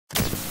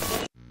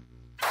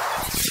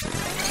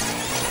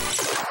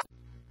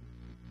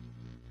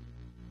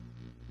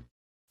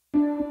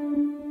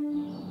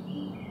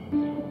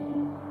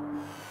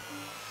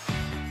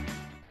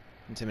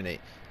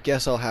intimidate.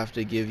 Guess I'll have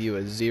to give you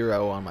a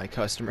 0 on my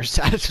customer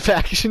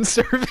satisfaction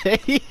survey.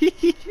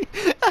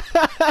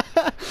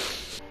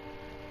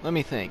 Let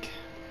me think.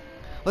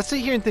 Let's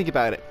sit here and think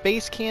about it.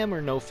 Face cam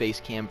or no face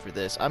cam for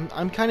this?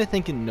 I'm kind of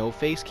thinking no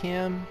face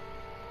cam.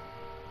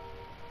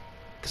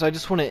 Because I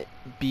just want to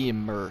be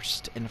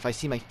immersed. And if I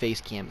see my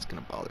face cam, it's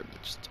going to bother me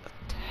just a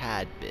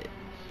tad bit.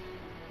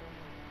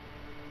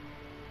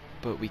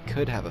 But we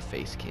could have a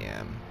face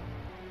cam.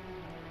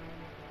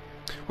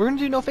 We're going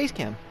to do no face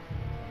cam.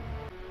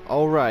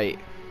 Alright.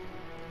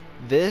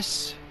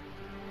 This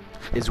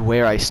is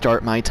where I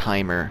start my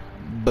timer.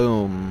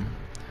 Boom.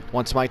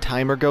 Once my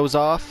timer goes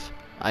off,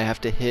 I have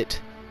to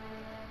hit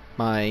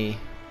my...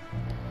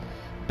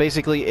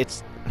 Basically,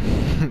 it's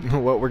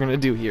what we're going to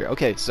do here.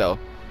 Okay, so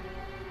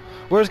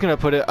we're just going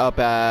to put it up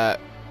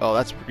at... Oh,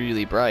 that's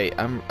really bright.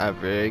 I have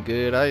very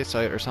good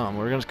eyesight or something.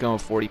 We're just going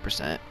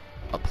 40%.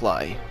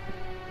 Apply.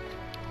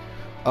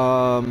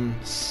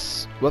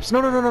 Whoops.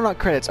 No, not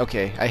credits.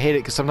 Okay, I hate it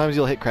because sometimes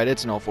you'll hit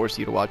credits and I'll force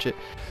you to watch it.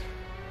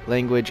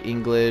 Language,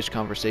 English,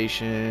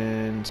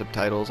 conversation,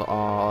 subtitles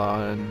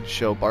on,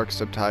 show bark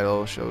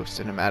subtitle, show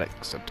cinematic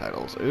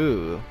subtitles.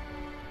 Ooh.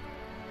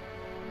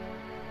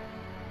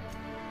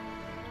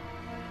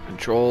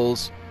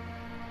 Controls.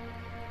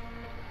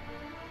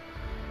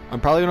 I'm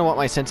probably going to want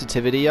my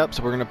sensitivity up,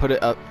 so we're going to put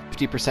it up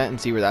 50%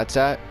 and see where that's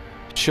at.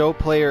 Show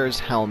player's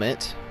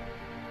helmet.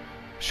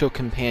 Show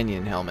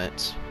companion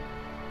helmet.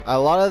 A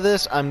lot of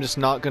this I'm just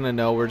not going to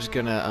know. We're just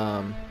going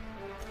to,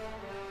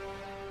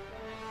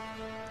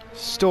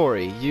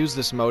 Story. Use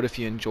this mode if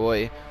you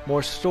enjoy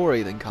more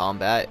story than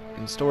combat.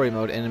 In story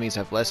mode, enemies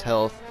have less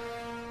health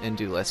and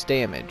do less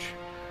damage.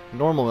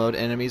 Normal mode,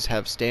 enemies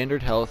have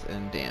standard health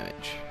and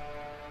damage.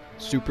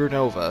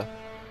 Supernova.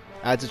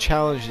 Adds a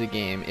challenge to the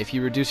game. If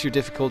you reduce your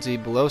difficulty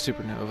below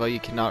Supernova, you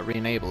cannot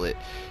re-enable it.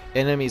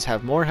 Enemies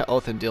have more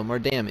health and deal more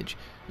damage.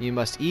 You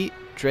must eat,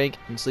 drink,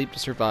 and sleep to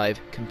survive.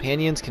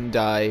 Companions can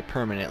die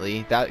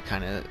permanently.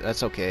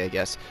 That's okay, I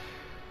guess.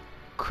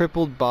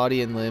 Crippled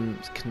body and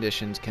limbs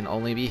conditions can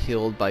only be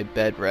healed by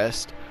bed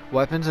rest.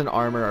 Weapons and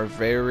armor are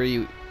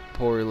very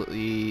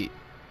poorly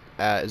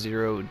at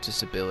 0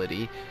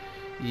 disability.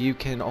 You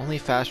can only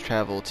fast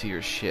travel to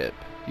your ship.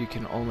 You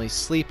can only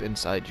sleep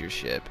inside your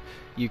ship.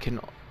 You can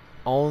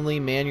only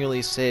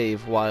manually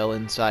save while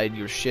inside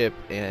your ship,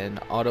 and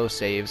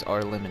autosaves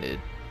are limited.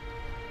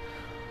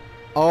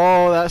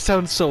 Oh, that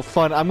sounds so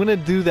fun. I'm gonna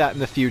do that in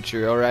the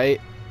future, alright?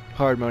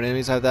 Hard mode,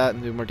 enemies have that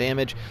and do more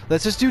damage.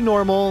 Let's just do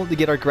normal to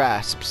get our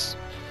grasps.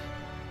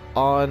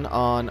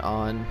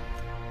 On.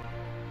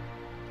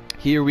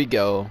 Here we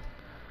go.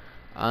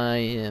 I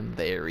am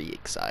very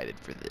excited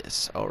for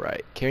this.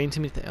 Alright, carrying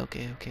Timothy.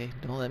 Okay.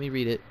 Don't let me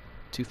read it.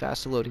 Too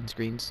fast to loading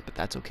screens, but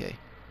that's okay.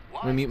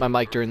 I'm gonna mute my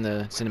mic during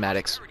the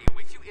cinematics.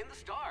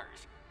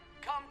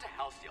 Come to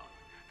Halcyon,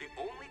 the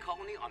only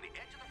colony on the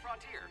edge of the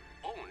frontier,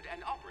 owned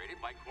and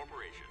operated by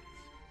corporations.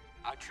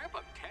 A trip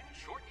of 10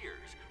 short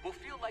years will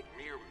feel like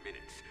mere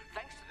minutes,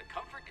 thanks to the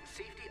comfort and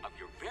safety of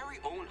your very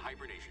own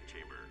hibernation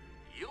chamber.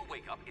 You'll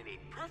wake up in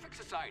a perfect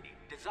society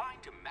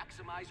designed to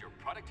maximize your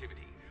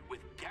productivity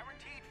with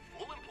guaranteed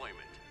full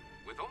employment.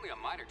 With only a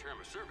minor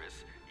term of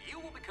service, you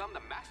will become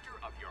the master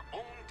of your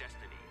own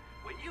destiny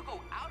when you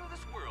go out of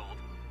this world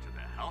to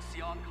the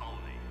Halcyon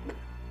colony.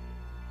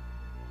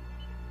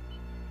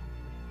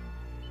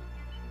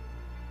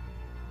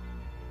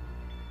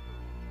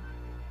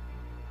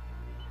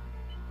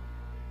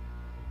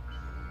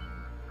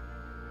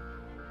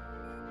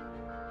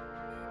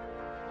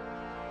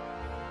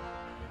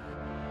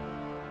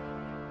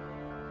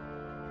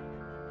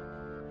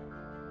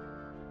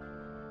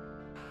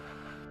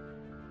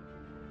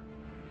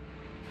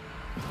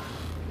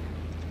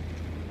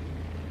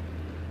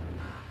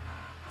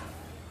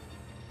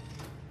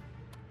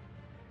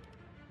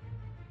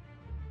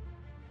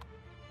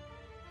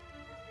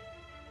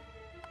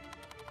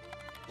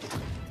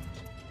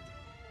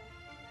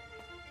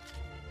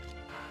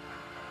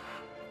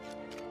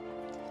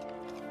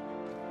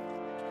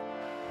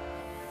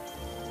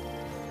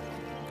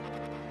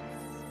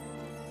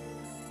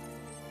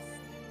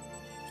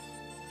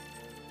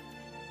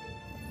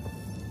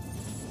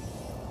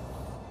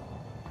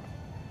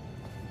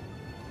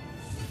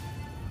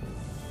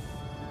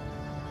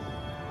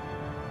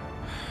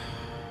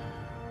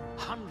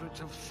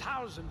 Hundreds of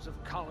thousands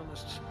of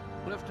colonists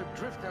will have to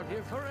drift out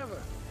here forever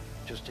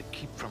just to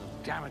keep from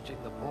damaging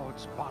the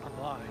board's bottom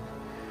line.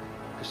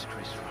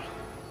 Disgraceful.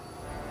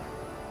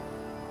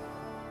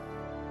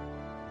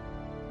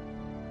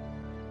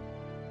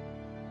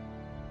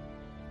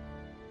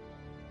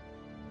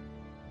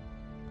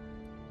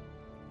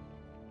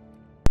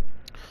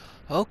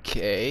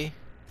 Okay.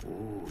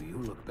 Ooh, you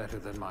look better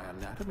than my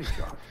anatomy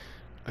chart.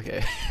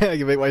 Okay. I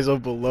can make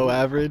myself below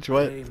average.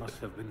 What? They must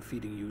have been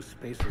feeding you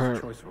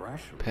Spacer's choice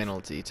rations.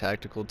 Penalty,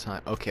 tactical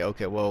time. Okay.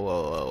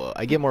 Whoa.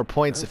 I get more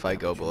points if I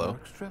go below.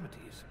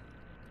 Extremities.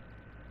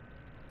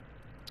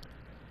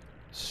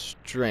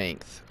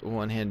 Strength.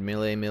 One hand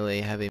melee,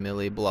 heavy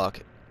melee,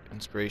 block,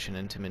 inspiration,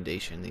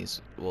 intimidation.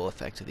 These will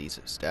affect these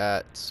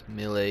stats.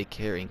 Melee,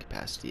 carrying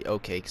capacity.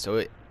 Okay,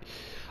 so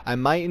I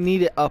might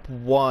need it up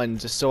 1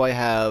 just so I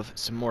have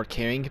some more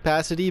carrying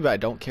capacity, but I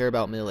don't care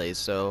about melees,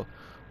 so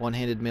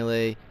one-handed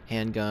melee,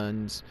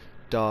 handguns,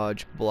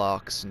 dodge,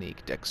 block,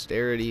 sneak,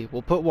 dexterity.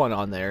 We'll put 1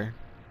 on there.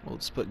 We'll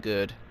just put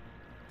good.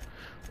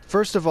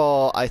 First of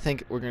all, I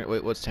think we're gonna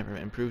wait. What's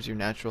temperament? Improves your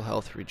natural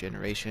health,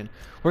 regeneration.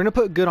 We're gonna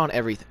put good on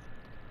everything.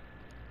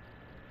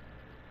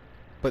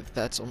 But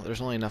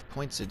there's only enough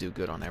points to do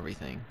good on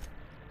everything.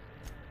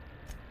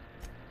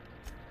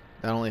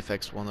 That only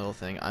affects one little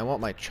thing. I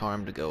want my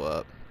charm to go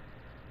up.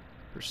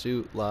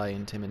 Pursuit, lie,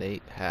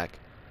 intimidate, hack,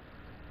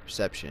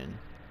 perception,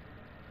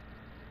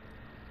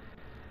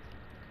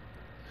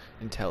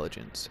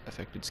 intelligence,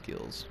 affected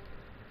skills.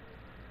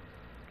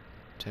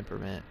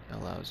 Temperament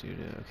allows you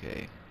to,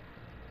 okay.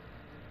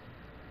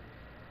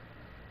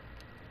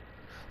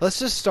 Let's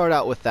just start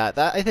out with that.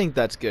 I think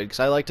that's good, because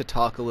I like to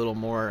talk a little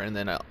more, and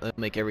then I'll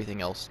make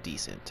everything else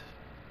decent.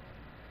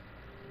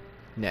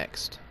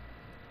 Next.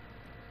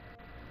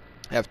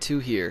 I have 2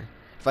 here.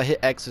 If I hit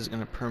X, it's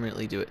going to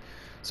permanently do it.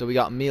 So we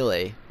got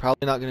melee.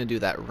 Probably not going to do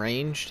that.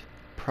 Ranged.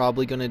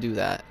 Probably going to do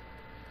that.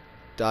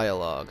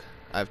 Dialogue.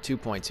 I have 2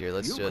 points here.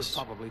 Let's just... You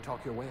could probably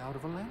talk your way out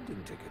of a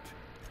landing ticket.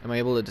 Am I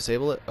able to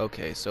disable it?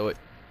 Okay, so it...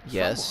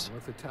 Yes.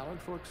 Someone with a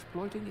talent for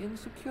exploiting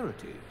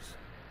insecurities.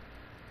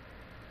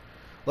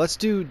 Let's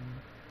do...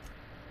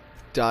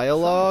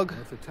 Dialogue.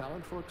 Someone with a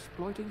talent for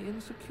exploiting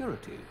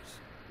insecurities.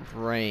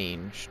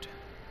 Ranged.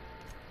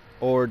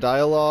 Or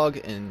dialogue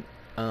and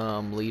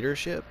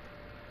leadership.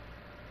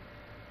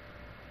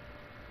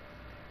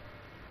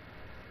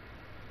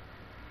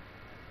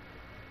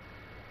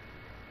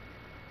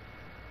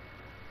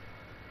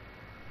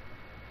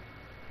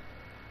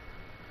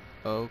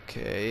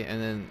 Okay, and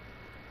then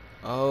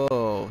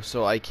oh,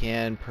 so I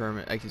can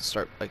I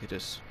could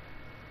just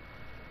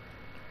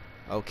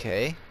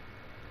okay.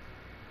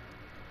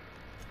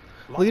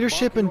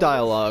 Leadership and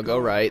dialogue.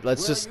 All right,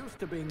 let's just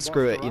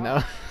screw it, you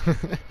know.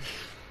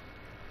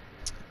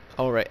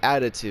 All right,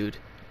 attitude.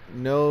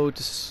 No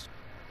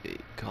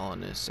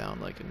colonists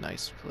sound like a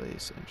nice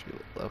place.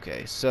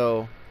 Okay,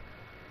 so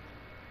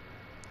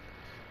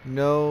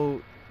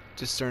no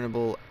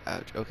discernible.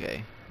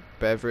 Okay,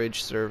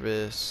 beverage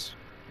service.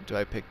 Do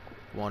I pick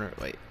 1 or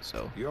wait?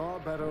 So you're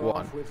better 1.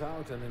 off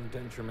without an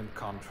indenturement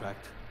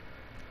contract.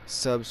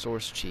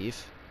 Subsource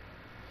chief.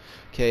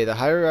 Okay, the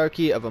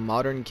hierarchy of a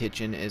modern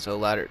kitchen is a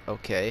ladder.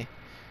 Okay.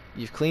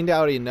 You've cleaned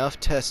out enough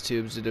test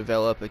tubes to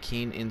develop a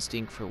keen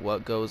instinct for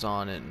what goes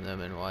on in them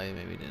and why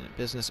maybe in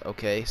business.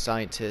 Okay,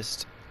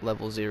 scientist,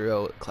 level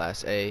 0,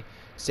 class A.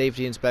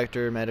 Safety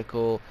inspector,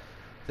 medical,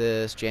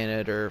 this,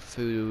 janitor,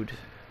 food.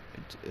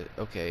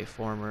 Okay,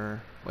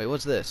 farmer. Wait,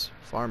 what's this?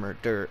 Farmer,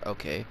 dirt.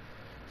 Okay.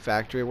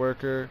 Factory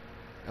worker,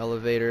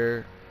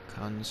 elevator,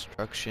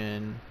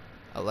 construction,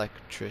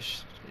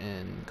 electrician,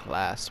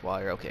 glass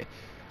wire. Okay.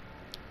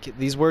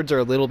 These words are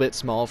a little bit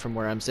small from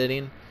where I'm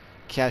sitting.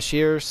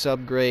 Cashier,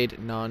 subgrade,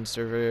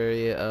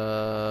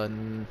 non-server,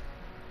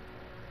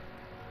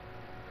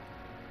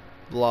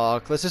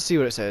 block. Let's just see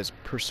what it says.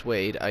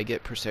 Persuade. I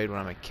get persuade when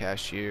I'm a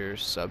cashier,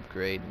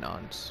 subgrade,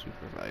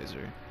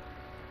 non-supervisor.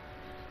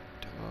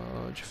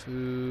 Dodge,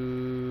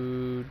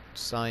 food,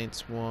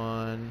 science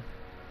 1.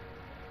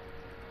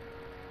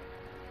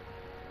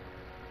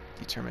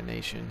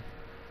 Determination.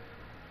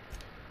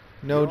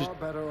 No. You're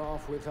better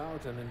off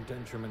without an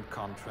indenturement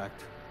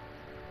contract.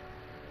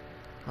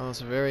 Oh,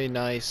 it's a very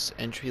nice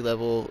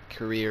entry-level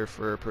career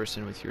for a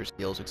person with your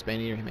skills.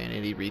 Expanding your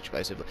humanity, reach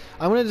by civil.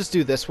 I'm gonna just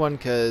do this one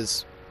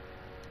because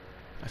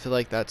I feel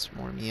like that's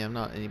more me. I'm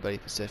not anybody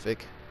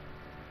Pacific.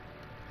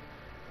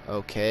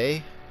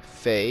 Okay,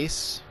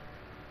 face.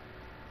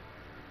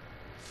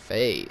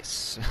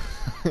 Face.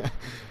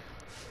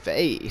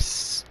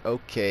 Face.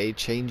 Okay,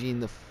 changing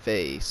the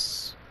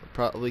face.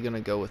 Probably gonna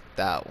go with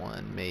that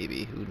one,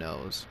 maybe. Who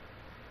knows?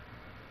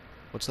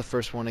 What's the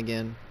first one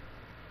again?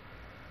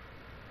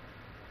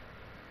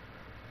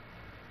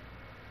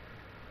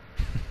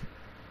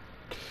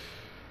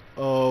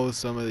 Oh,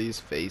 some of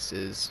these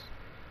faces.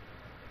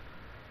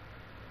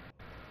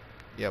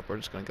 Yep, we're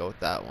just gonna go with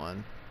that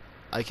one.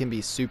 I can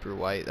be super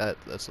white.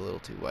 That's a little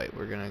too white.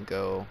 We're gonna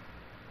go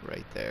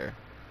right there.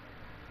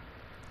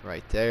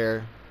 Right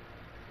there.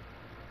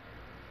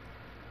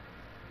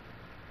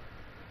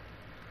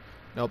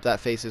 Nope, that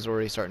face is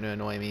already starting to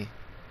annoy me.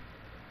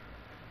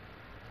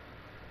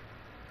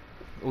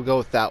 We'll go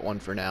with that one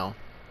for now.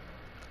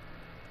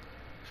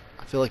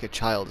 I feel like a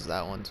child is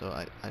that one, so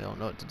I don't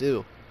know what to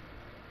do.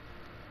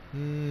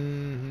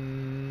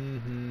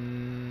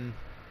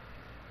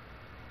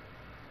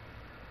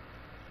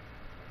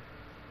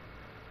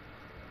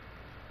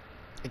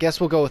 I guess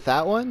we'll go with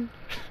that one.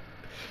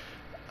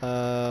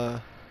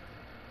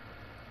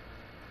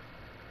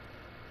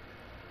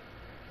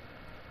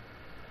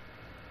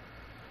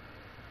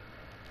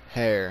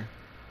 Hair.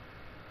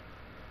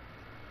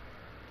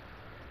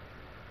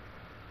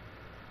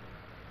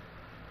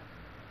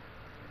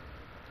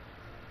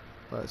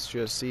 Let's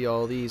just see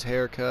all these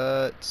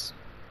haircuts.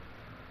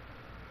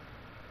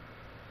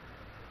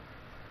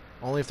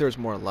 Only if there's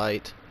more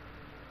light.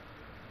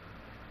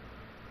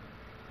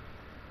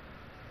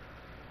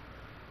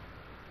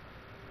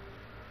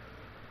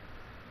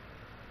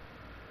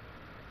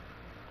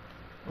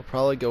 We'll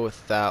probably go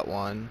with that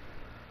one.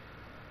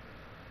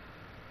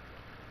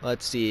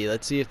 Let's see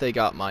if they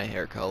got my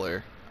hair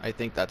color. I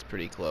think that's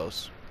pretty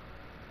close.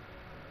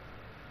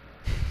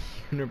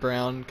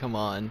 Unibrown, come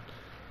on.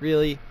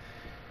 Really?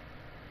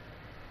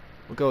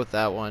 We'll go with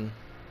that one.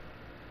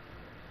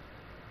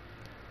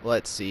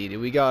 Let's see, do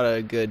we got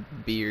a good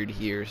beard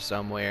here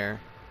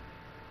somewhere?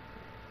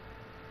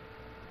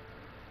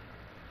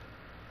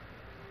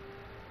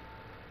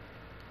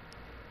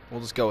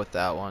 We'll just go with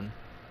that one.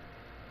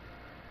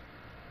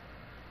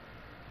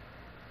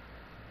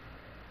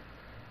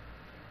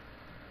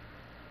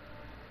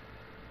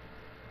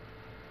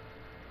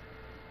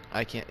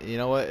 I can't, you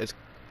know what,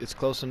 it's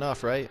close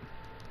enough, right?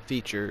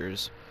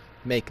 Features,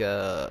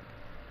 makeup.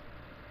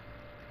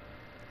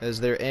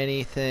 Is there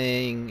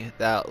anything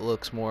that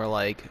looks more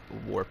like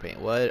war paint?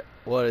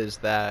 What is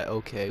that?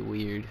 Okay,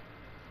 weird.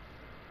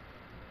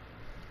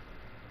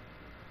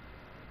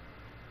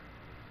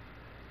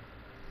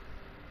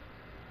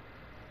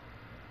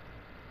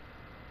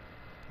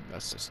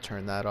 Let's just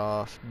turn that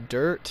off.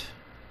 Dirt.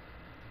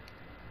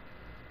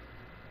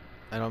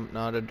 I'm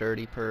not a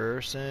dirty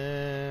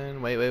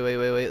person. Wait.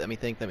 Let me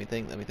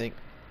think.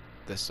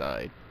 This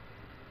side.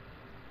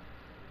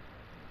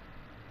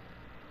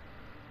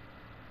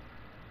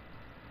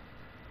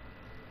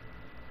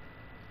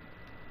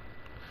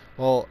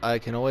 Well, I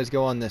can always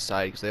go on this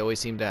side because they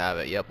always seem to have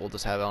it. Yep, we'll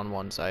just have it on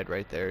one side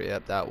right there.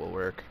 Yep, that will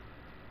work.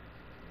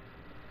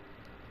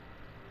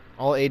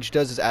 All age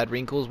does is add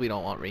wrinkles. We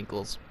don't want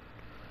wrinkles.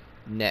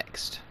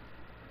 Next.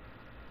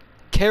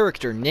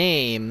 Character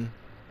name.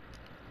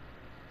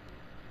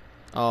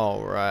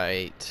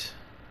 Alright.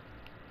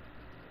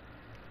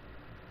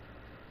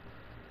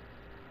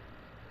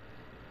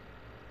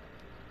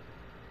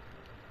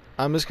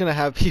 I'm just gonna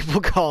have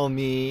people call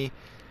me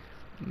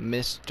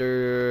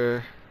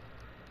Mr.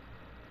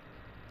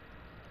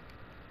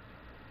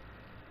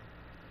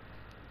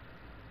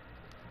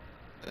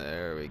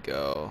 There we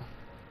go.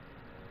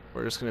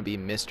 We're just gonna be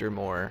Mr.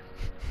 Moore.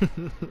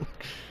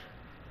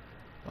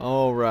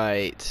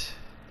 Alright.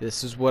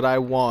 This is what I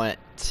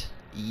want.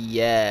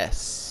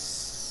 Yes.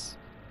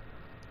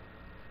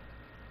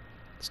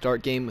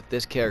 Start game with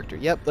this character.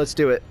 Yep, let's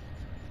do it.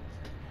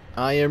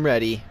 I am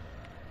ready.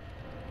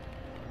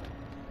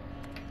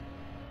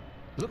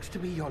 Looks to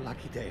be your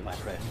lucky day, my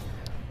friend.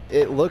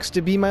 It looks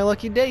to be my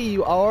lucky day.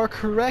 You are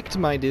correct,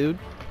 my dude.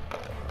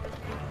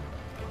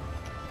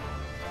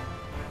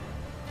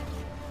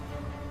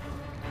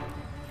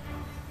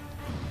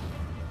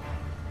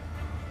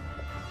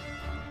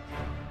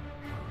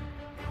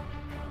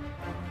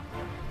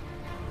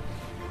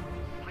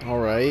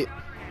 Alright.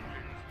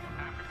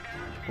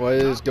 What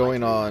is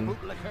going on?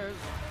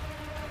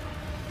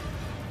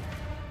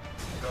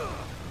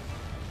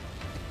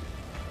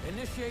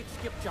 Initiate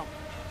skip jump.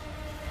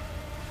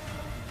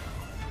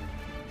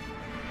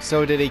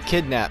 So did he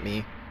kidnap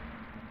me?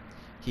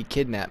 He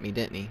kidnapped me,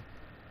 didn't he?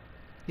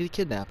 He's a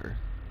kidnapper.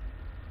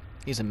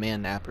 He's a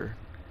man-napper.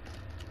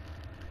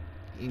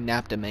 He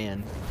napped a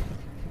man.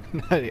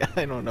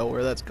 I don't know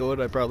where that's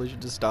going. I probably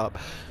should just stop.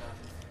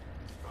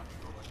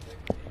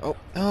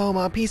 Oh,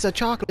 my piece of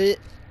chocolate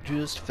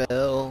just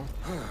fell.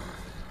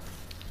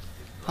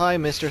 Hi,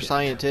 Mr.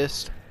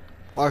 Scientist.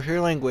 Watch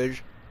your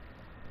language.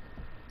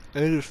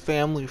 It is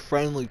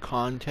family-friendly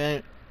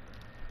content.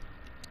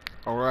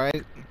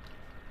 Alright?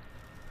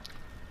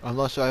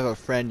 Unless I have a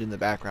friend in the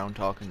background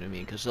talking to me,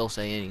 because they'll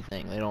say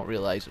anything. They don't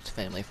realize it's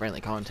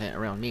family-friendly content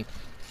around me.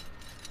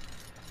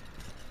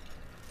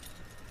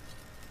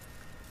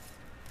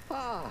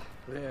 Ah,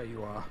 there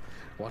you are.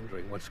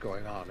 Wondering what's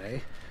going on, eh?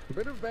 A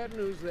bit of bad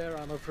news there,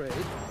 I'm afraid.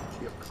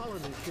 Your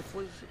colony ship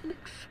was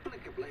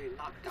inexplicably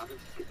knocked out of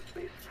skip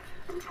space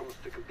and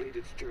forced to complete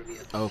its journey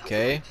at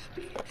Okay.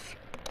 speeds.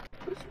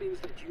 This means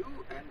that you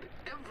and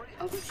every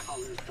other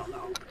colonist on the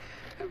Hope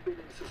have been in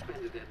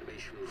suspended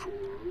animation for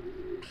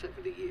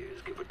 70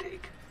 years, give or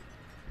take.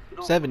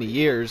 70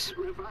 years?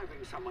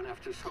 Reviving someone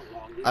after so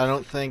long I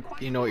don't think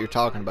you know what you're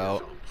talking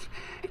about.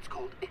 It's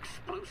called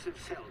explosive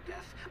cell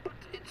death, but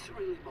it's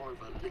really more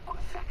of a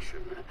liquefaction.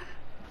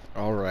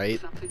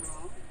 Alright. Something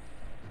wrong?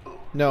 Oh,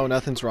 No,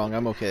 nothing's wrong.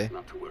 I'm okay.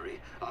 not to worry.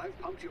 I've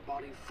pumped your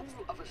body full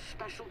of a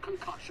special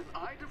concoction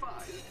I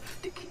devised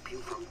to keep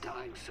you from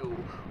dying so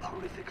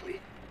horrifically.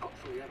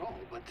 Hopefully at all,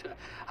 but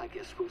I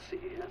guess we'll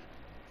see.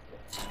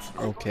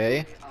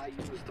 Okay. I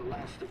used the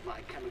last of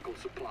my chemical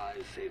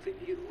supplies saving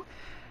you.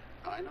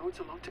 I know it's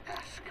a lot to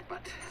ask,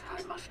 but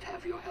I must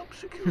have your help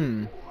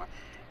securing more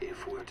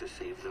if we're to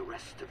save the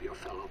rest of your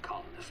fellow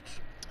colonists.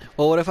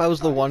 Well, what if I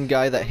was the one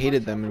guy that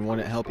hated them and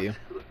wouldn't help you?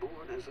 The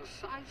board has a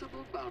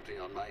sizable bounty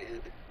on my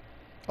head.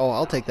 Oh,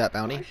 I'll take that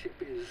My bounty. ship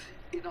is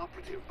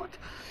inoperative, but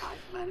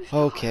I've managed to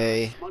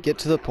Okay, hire a get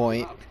to the smuggler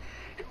point. help him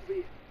out. He'll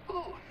be...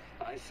 Oh,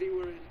 I see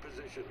we're in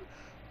position.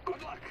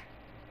 Good luck.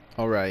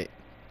 Alright.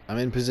 I'm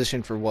in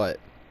position for what?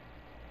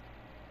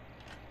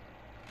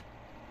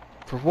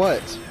 For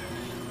what?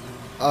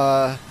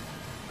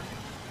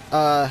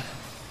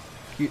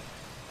 You...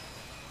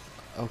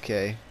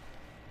 Okay.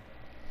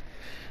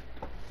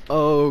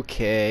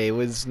 Okay,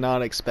 was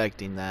not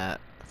expecting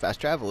that. Fast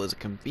travel is a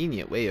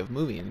convenient way of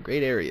moving in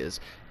great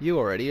areas you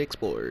already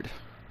explored.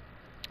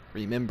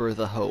 Remember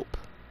the hope.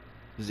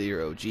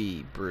 Zero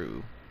G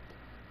Brew.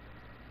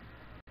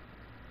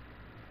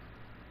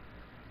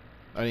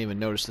 I didn't even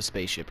notice the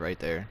spaceship right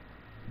there.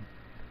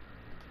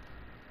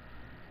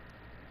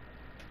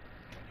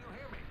 Can you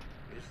hear me?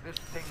 Is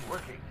this thing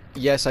working?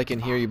 Yes, I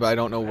can hear you, but I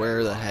don't know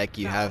where the heck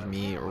you have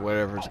me or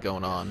whatever's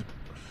going on.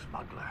 The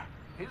smuggler.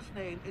 His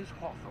name is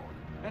Hawthorne,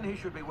 and he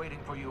should be waiting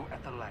for you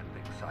at the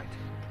landing site.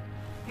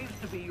 He's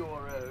to be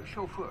your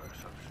chauffeur,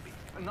 so to speak.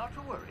 Not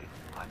to worry.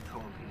 I'm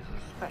told he's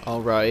a special.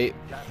 Alright.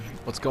 dashing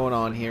What's going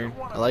on here?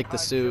 I like the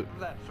suit.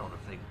 that sort of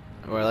thing.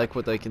 Or I like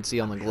what I can see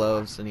on the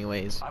gloves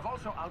anyways. I've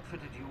also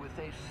outfitted you with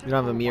a You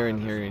don't have a mirror in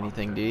simple here or wireless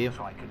anything, do monitor you?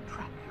 So I can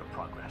track your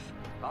progress.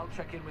 I'll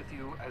check in with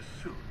you as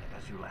soon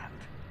as you land.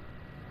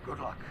 Good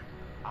luck.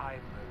 All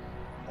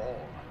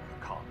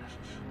the colonists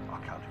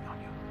are counting on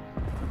you.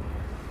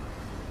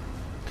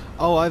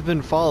 Oh, I've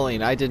been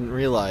falling. I didn't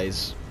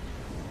realize.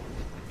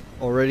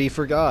 Already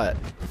forgot.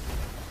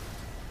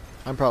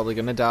 I'm probably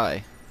gonna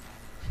die.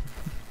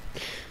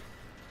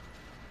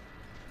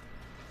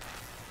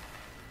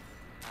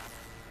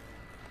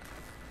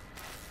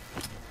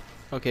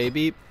 Okay,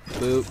 beep,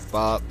 boop,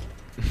 bop.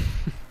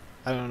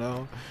 I don't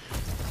know.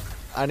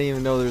 I didn't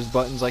even know there's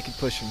buttons I could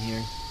push from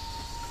here.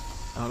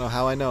 I don't know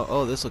how I know.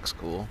 Oh, this looks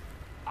cool.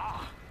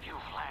 Ah, you've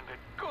landed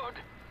good.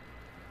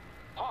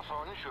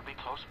 Hawthorne should be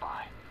close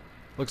by.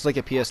 Looks like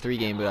a PS3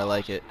 game, but I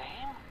like it.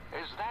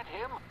 Name? Is that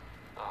him?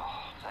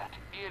 Oh, that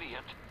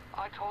idiot.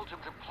 I told him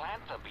to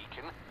plant the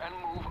beacon and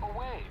move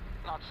away,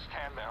 not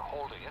stand there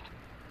holding it.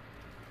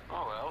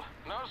 Oh well,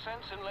 no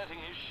sense in letting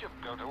his ship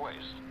go to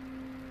waste.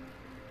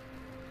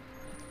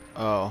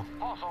 Oh,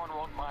 Hawthorne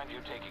won't mind you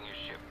taking his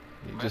ship.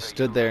 he Better just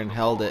stood there and use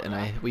held the it, and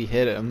phone. we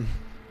hit him.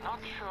 Not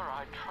sure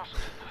I trusted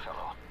the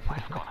fellow. Might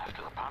have gone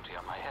after the bounty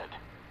on my head.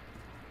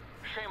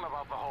 Shame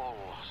about the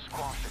whole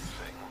squashing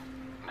thing.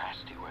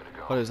 Nasty way to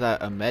go. What is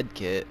that? A med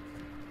kit?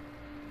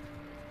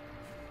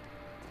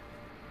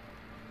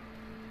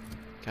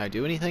 Can I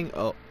do anything?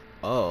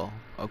 Oh,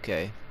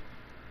 okay.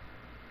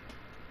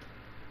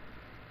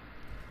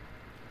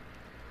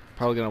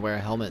 Probably gonna wear a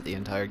helmet the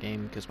entire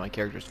game because my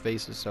character's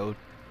face is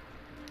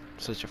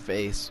such a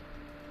face.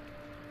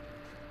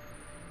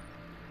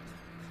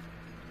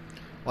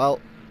 Well,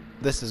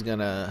 this is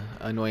gonna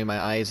annoy my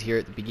eyes here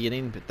at the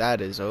beginning, but that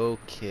is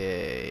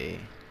okay.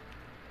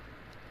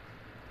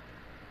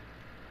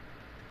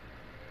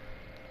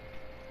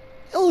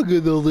 Oh, look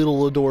at the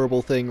little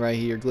adorable thing right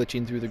here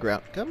glitching through the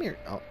ground. Come here.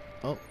 Oh,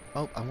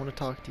 I want to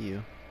talk to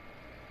you.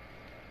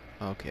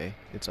 Okay,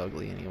 it's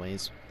ugly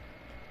anyways.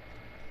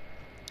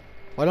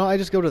 Why don't I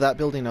just go to that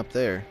building up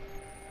there?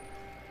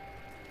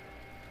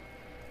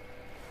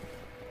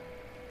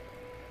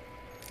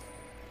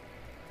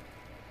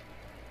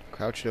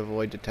 Crouch to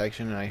avoid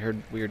detection, and I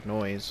heard weird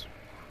noise.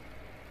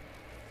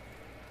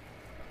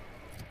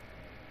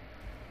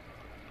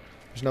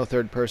 There's no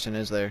third person,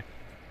 is there?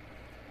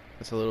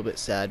 That's a little bit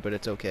sad, but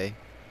it's okay.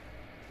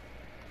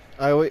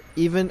 I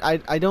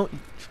don't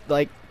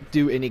like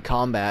do any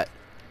combat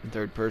in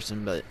third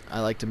person, but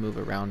I like to move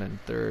around in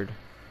third.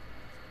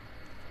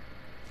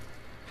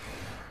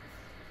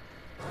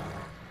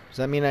 Does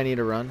that mean I need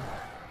to run?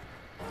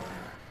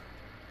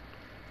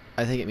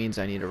 I think it means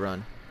I need to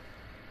run.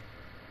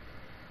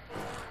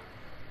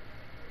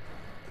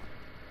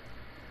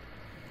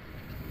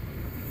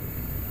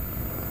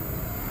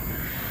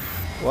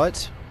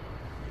 What?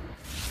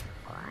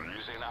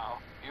 Easy now.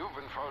 You've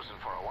been frozen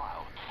for a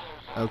while.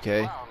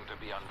 Okay. Bound to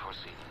be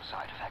unforeseen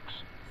side effects.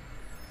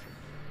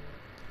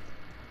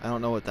 I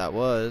don't know what that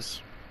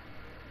was.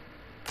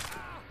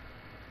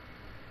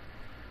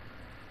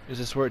 Is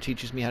this where it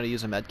teaches me how to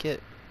use a med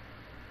kit?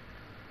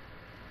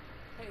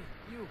 Hey,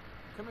 you,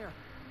 come here.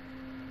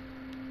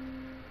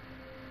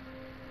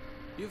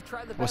 You've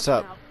tried the What's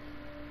best up?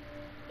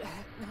 Now.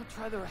 Now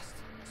try the rest.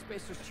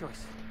 Spacer's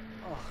choice.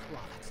 Oh,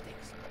 wow, that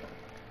stinks.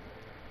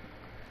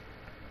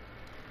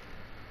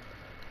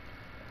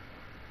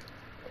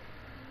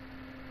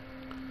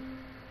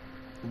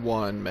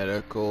 One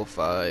medical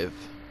 5.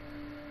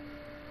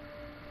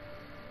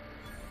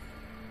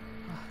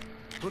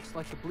 Looks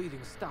like the bleeding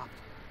stopped.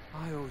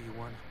 I owe you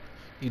one.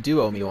 You do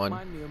owe me Don't one.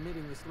 mind me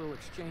omitting this little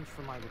exchange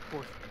for my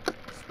report.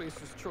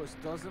 Spacer's choice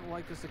doesn't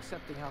like us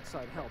accepting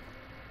outside help.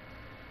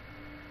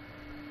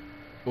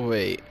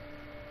 Wait.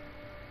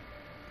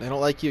 They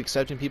don't like you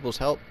accepting people's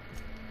help?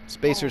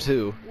 Spacers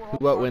who? We're all Who,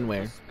 what, part when, of the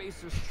where?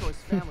 Spacer's choice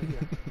family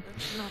here.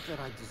 Not that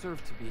I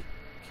deserve to be.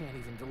 Can't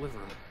even deliver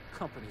a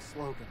company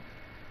slogan.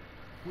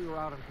 We were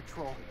out on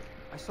patrol.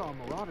 I saw a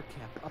marauder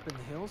camp up in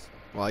the hills.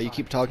 While you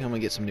keep talking, I'm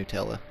gonna get some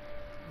Nutella.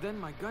 Then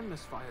my gun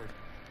misfired.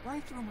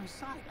 Right through my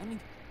side. I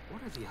mean,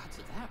 what are the odds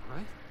of that,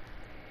 right?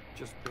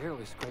 Just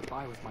barely scraped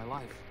by with my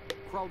life.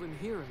 Crawled in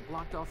here and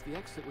blocked off the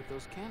exit with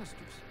those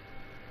canisters.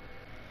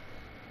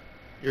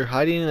 You're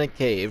hiding in a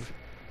cave.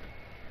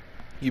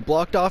 You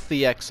blocked off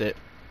the exit.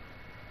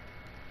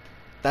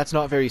 That's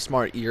not very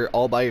smart. You're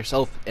all by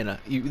yourself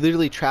you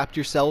literally trapped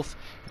yourself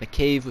in a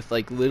cave with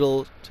like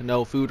little to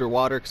no food or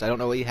water, because I don't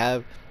know what you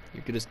have.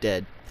 You're good as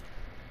dead.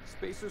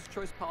 Spacer's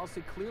choice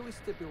policy clearly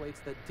stipulates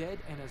that dead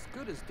and as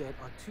good as dead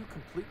are two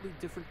completely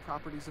different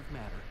properties of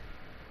matter.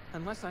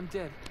 Unless I'm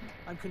dead,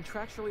 I'm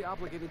contractually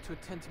obligated to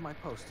attend to my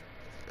post.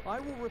 I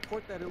will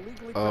report that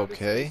illegally grounded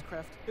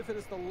spacecraft if it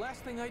is the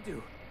last thing I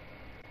do.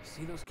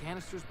 See those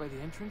canisters by the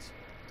entrance?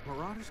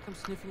 Marauders come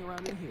sniffing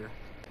around in here,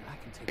 and I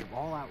can take them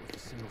all out with a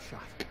single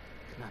shot.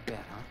 Not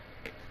bad,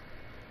 huh?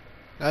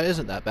 That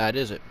isn't that bad,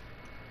 is it?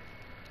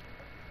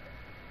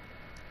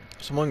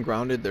 Someone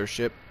grounded their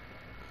ship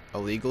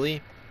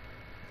illegally.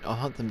 I'll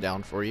hunt them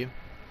down for you.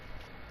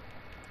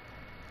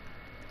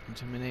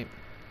 Intimidate.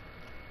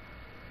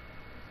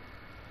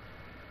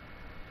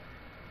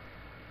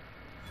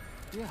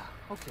 Yeah,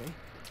 okay.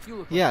 You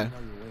look like Yeah, you know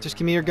your way just around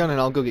give me your the gun planet.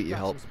 and I'll go get you Got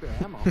help. some spare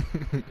ammo,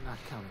 not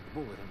counting the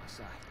bullet in my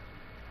side.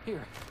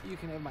 Here, you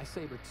can have my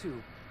saber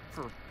too,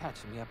 for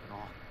patching me up and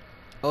all.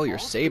 Oh, your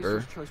All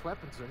saber. Spacer's choice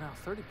weapons are now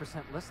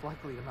 30% less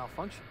likely to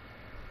malfunction.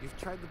 You've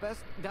tried the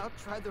best, now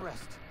try the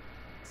rest.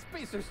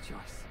 Spacer's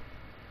choice.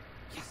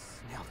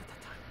 Yes, nailed it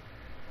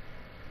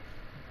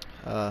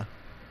that time.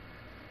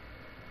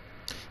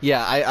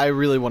 Yeah, I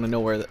really want to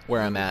know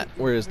where I'm at.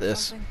 Where is There's this?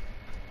 something?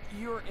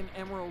 You're in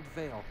Emerald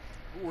Vale.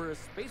 We're a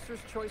Spacer's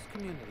choice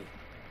community.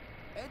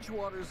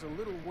 Edgewater's a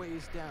little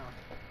ways down.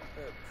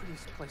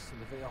 Prettiest place in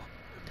the Vale.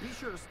 Be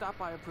sure to stop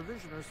by a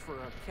provisioner's for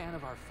a can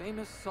of our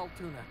famous salt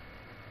tuna.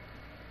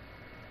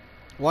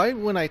 Why,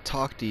 when I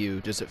talk to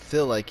you, does it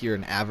feel like you're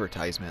an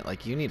advertisement?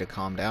 Like you need to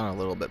calm down a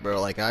little bit, bro.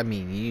 Like I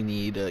mean, you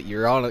need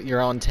you're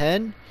on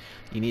 10.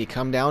 You need to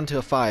come down to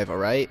a 5. All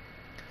right.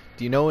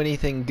 Do you know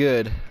anything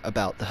good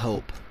about the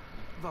Hope?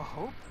 The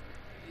Hope?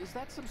 Is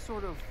that some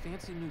sort of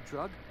fancy new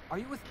drug? Are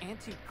you with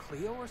Auntie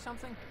Cleo or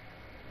something?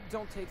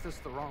 Don't take this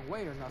the wrong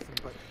way or nothing,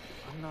 but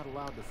I'm not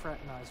allowed to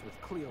fraternize with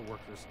Cleo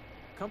workers.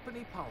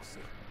 Company policy.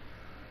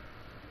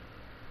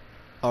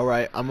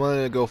 Alright, I'm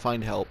gonna go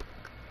find help.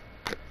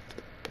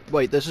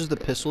 Wait, this is the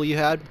pistol you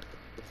had?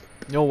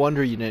 No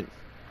wonder you didn't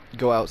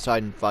go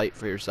outside and fight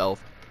for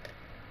yourself.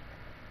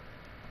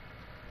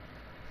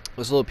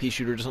 This little pea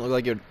shooter doesn't look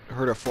like it would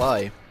hurt a fly.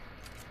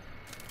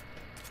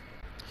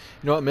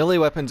 You know what, melee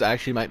weapons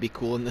actually might be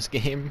cool in this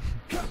game.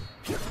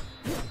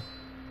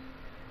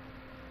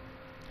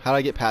 How do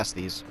I get past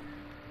these?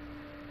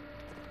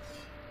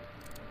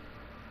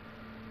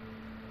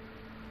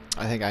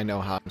 I think I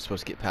know how I'm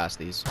supposed to get past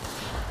these.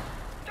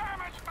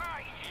 Damage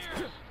my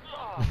ears!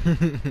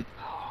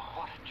 Oh,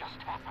 what just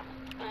happened?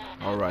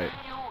 Alright. Do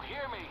you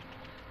hear me?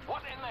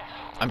 What in the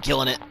hell? I'm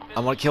killing it.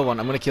 I want to kill one.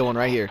 I'm going to kill one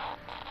right here.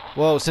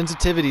 Whoa,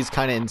 sensitivity's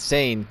kind of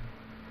insane.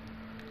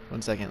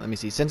 1 second, let me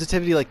see.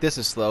 Sensitivity like this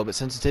is slow, but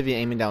sensitivity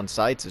aiming down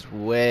sights is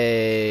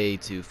way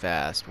too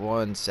fast.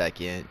 1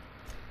 second.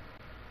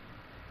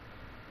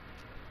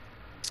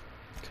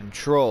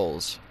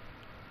 Controls.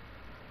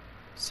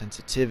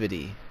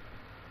 Sensitivity.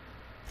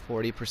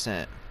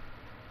 40%.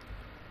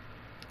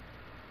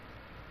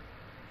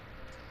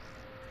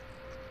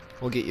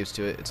 We'll get used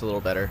to it. It's a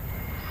little better.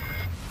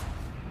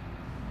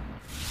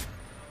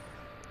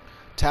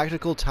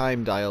 Tactical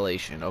time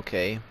dilation.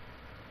 Okay.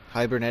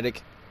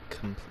 Hibernetic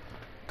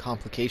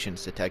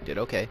complications detected.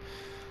 Okay.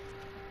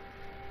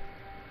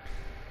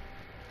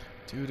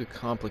 Due to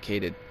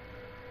complicated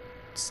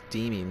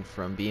steaming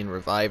from being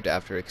revived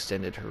after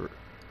extended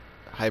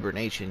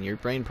hibernation, your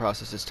brain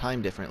processes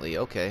time differently.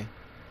 Okay.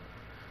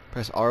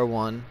 Press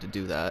R1 to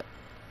do that.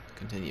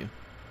 Continue.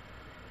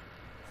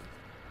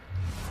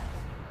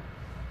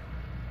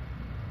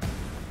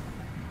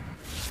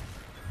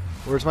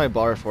 Where's my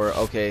bar for it?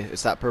 Okay,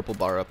 it's that purple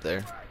bar up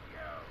there.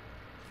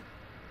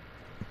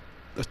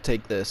 Let's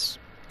take this.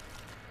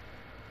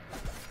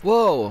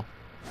 Whoa!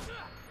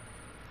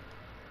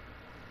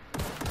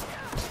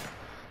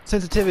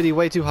 Sensitivity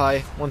way too high.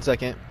 1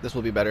 second. This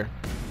will be better.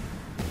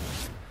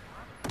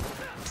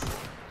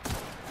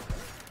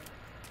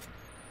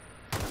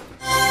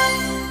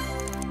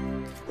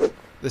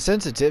 The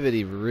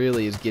sensitivity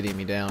really is getting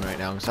me down right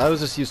now, because I was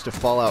just used to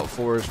Fallout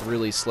 4's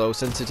really slow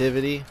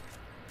sensitivity.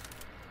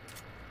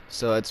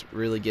 So that's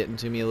really getting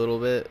to me a little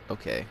bit.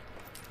 Okay.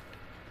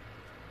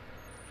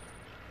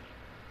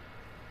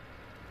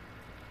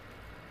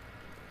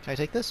 Can I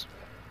take this?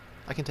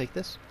 I can take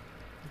this.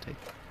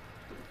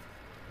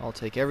 I'll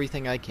take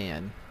everything I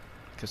can,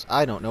 because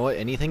I don't know what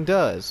anything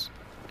does.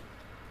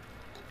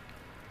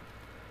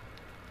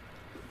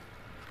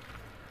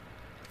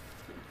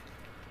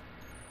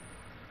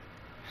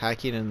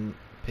 Hacking and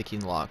picking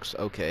locks.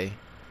 Okay.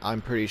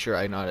 I'm pretty sure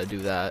I know how to do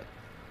that.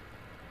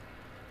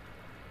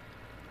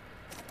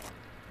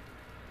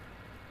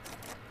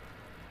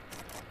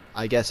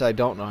 I guess I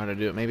don't know how to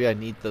do it. Maybe I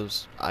need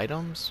those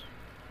items?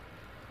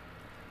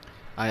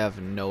 I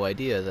have no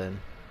idea then.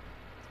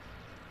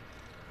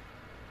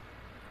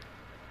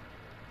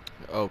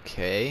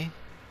 Okay.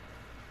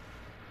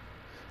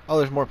 Oh,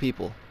 there's more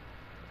people.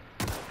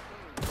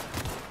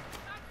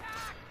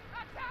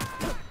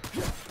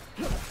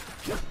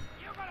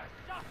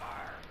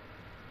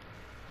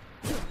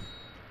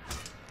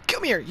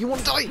 Come here, you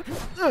want to die?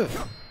 Ugh.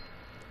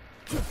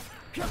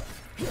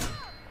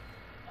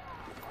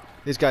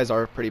 These guys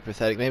are pretty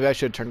pathetic. Maybe I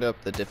should have turned up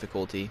the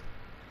difficulty.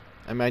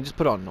 I mean, I just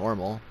put on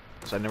normal,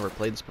 because I've never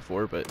played this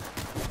before, but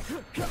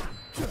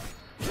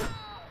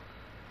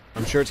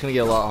I'm sure it's going to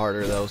get a lot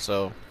harder, though,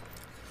 so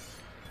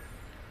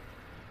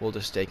we'll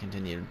just stay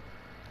continued.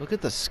 Look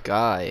at the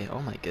sky. Oh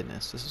my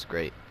goodness, this is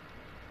great.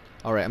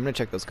 Alright, I'm going to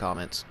check those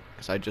comments,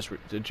 because I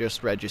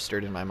just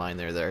registered in my mind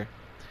they're there.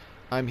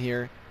 I'm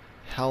here.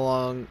 How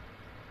long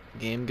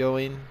game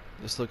going?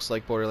 This looks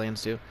like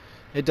Borderlands 2.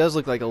 It does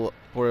look like a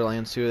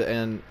Borderlands 2,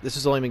 and this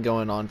has only been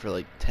going on for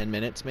like 10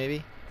 minutes,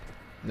 maybe?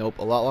 Nope,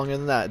 a lot longer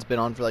than that. It's been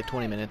on for like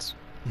 20 minutes.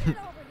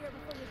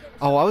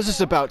 Oh, I was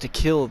just about to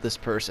kill this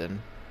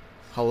person.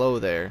 Hello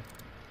there.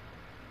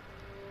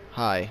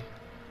 Hi.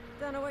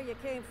 Don't know where you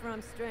came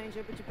from,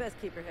 stranger, but you best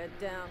keep your head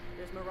down.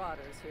 There's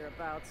marauders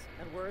hereabouts,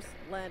 and worse,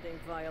 landing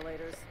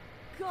violators.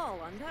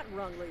 Call on that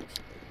rung leech.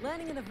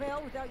 Landing in the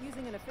Vale without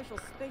using an official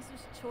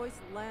Spacer's Choice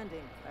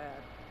landing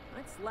pad.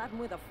 I'd slap him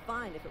with a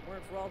fine if it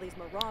weren't for all these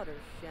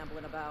marauders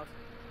shambling about.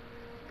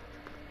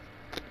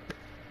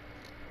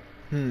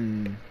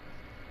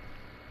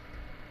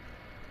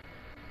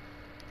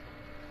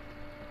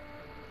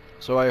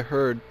 So I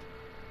heard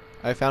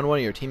I found one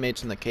of your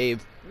teammates in the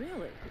cave.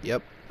 Really?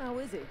 Yep. How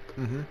is he?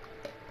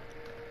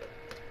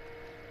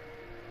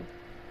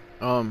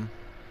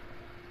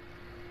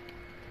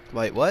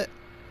 Wait, what?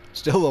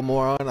 Still a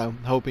moron. I'm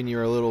hoping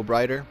you're a little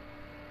brighter.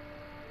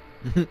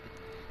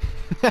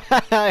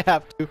 I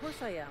have to. Of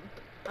course I am.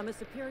 I'm a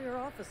superior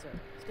officer.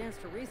 Stands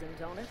to reason,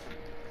 don't it?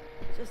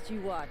 Just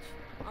you watch.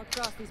 I'll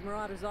cross these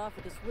marauders off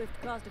with a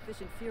swift,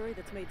 cost-efficient fury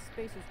that's made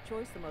Spacer's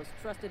Choice the most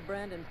trusted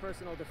brand in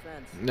personal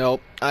defense.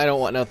 Nope, I don't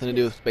want nothing to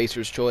do with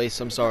Spacer's Choice.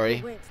 I'm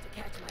sorry. Wings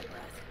to catch my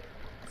breath.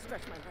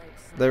 Stretch my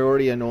legs. They're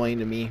already annoying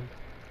to me.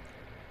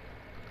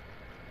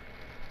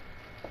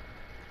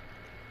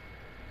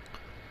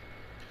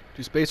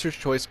 Do Spacer's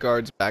Choice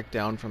guards back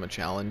down from a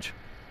challenge?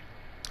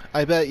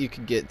 I bet you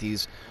could get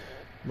these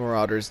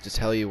marauders to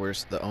tell you where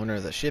the owner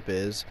of the ship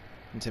is.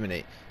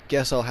 Intimidate.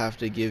 Guess I'll have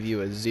to give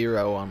you a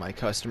 0 on my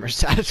customer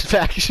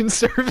satisfaction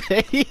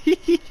survey.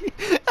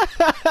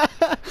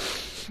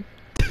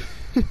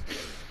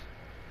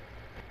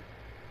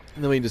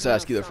 Let me just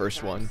ask you the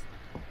first one.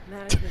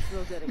 Management's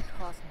real good at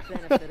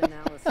cost-benefit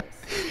analysis.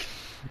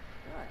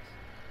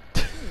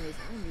 But, anyways,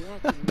 I'm the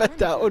acting Bet that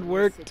manager would in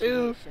work this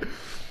too. situation.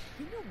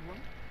 You know what?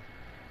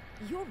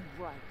 You're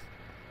right.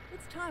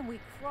 It's time we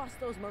cross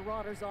those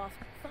marauders off,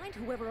 find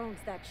whoever owns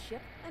that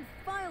ship, and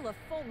file a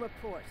full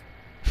report.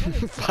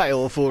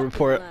 File a full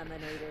report.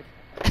 Laminated.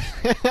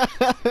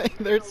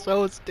 They're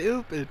so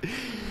stupid.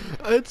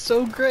 It's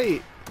so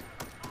great.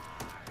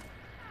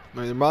 I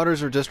mean, the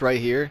marauders are just right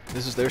here.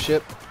 This is their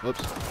ship.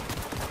 Whoops.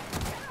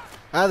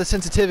 Ah, the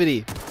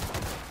sensitivity.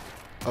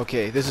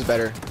 Okay, this is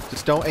better.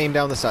 Just don't aim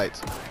down the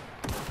sights.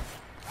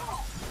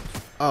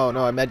 Oh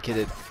no, I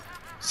medkitted.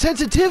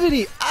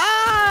 Sensitivity!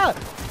 Ah!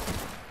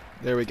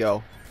 There we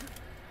go.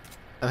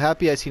 I'm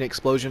happy I seen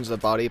explosions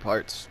of body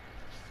parts.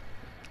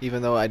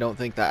 Even though I don't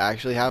think that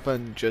actually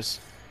happened, just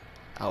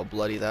how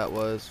bloody that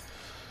was.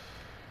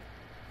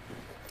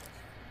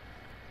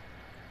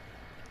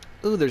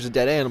 Ooh, there's a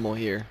dead animal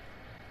here.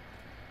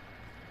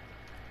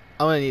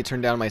 I'm gonna need to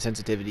turn down my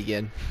sensitivity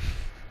again.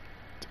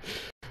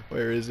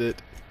 Where is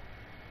it?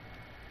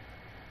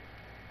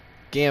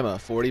 Gamma,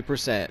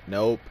 40%.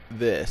 Nope.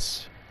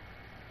 This.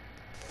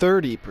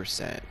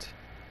 30%.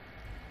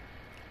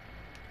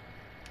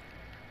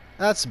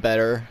 That's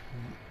better.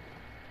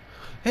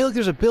 Hey, look,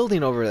 there's a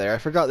building over there. I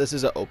forgot this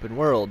is an open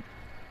world.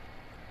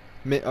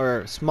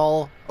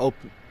 Small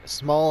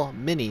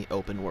mini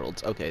open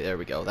worlds. Okay, there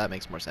we go. That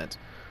makes more sense.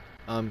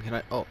 Can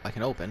I? Oh, I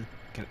can open.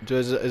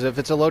 As if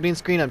it's a loading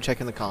screen, I'm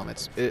checking the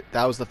comments.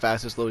 That was the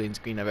fastest loading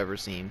screen I've ever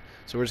seen.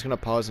 So we're just gonna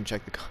pause and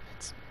check the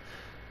comments.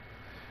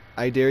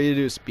 I dare you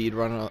to do a speed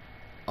run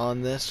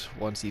on this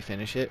once you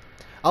finish it.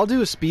 I'll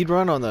do a speed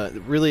run on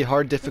the really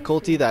hard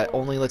difficulty that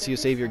only lets you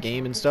save your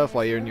game and stuff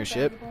while you're in your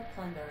ship.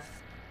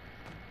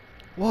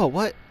 Whoa,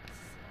 what?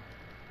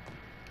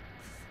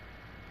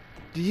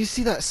 Did you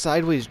see that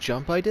sideways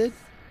jump I did?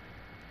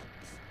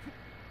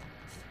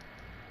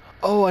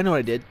 Oh, I know what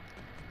I did.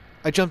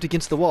 I jumped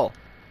against the wall.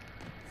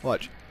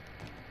 Watch.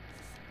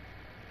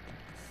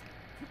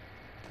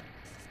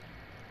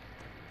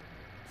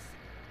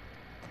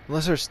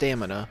 Unless there's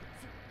stamina.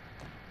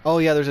 Oh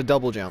yeah, there's a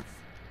double jump.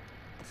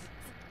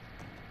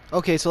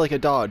 Okay, so like a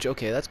dodge.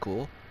 Okay, that's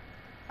cool.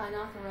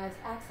 Unauthorized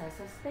access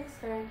of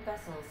spacefaring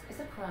vessels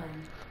is a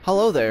crime.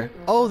 Hello there.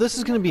 Oh, this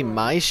is gonna be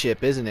my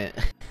ship, isn't it?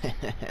 Hello,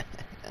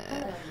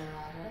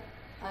 Marauder.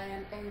 I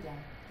am Ada,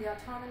 the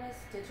autonomous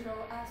digital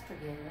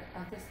astrogator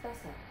of this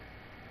vessel.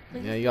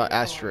 Please Yeah, you got be informed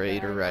that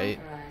Astrator, I am right?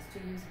 authorized to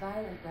use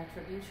violent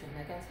retribution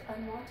against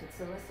unwanted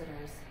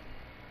solicitors.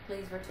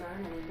 Please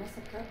return any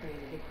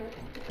misappropriated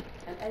equipment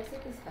and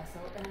exit this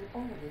vessel in an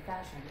orderly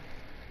fashion.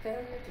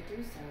 Failure to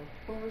do so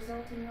will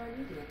result in your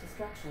immediate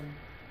destruction.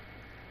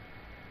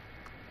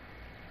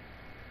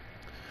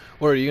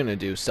 What are you gonna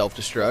do?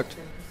 Self-destruct?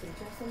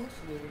 Procedures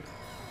initiated.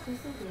 Please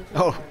engage in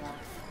Oh. dialogue.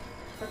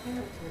 Prepare to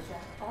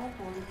eject all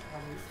boarding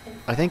parties in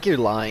I think you're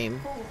lying.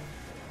 4,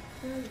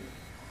 3,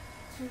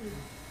 2,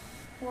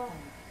 1.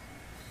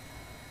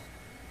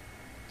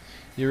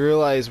 You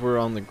realize we're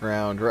on the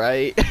ground,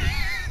 right? You are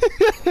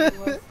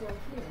still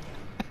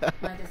here.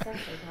 My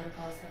deception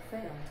protocols have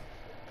failed.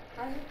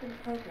 I have been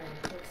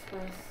programmed to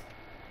express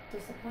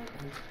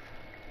disappointment.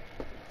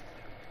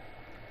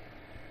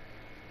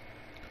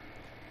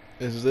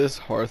 Is this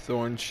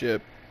Hawthorne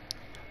ship?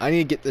 I need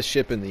to get the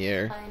ship in the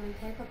air. I am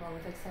incapable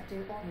of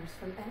accepting orders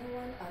from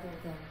anyone other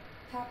than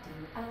Captain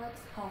Alex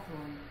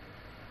Hawthorne.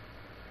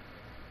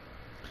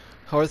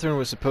 Hawthorne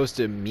was supposed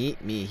to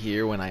meet me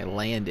here when I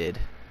landed.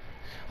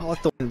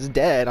 Hawthorne's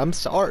dead. I'm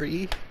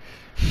sorry.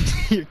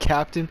 Your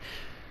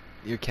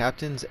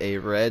captain's a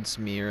red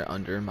smear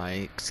under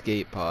my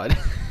escape pod.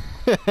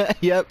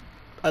 Yep,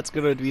 that's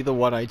gonna be the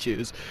one I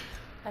choose.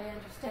 I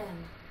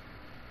understand.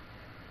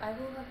 I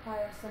will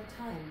require some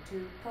time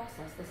to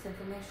process this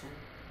information.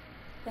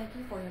 Thank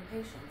you for your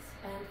patience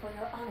and for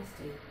your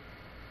honesty.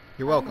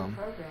 You're welcome.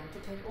 I am programmed to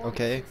take orders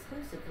Okay.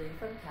 exclusively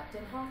from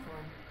Captain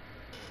Hawthorne.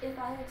 If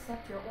I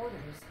accept your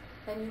orders,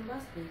 then you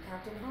must be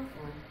Captain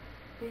Hawthorne.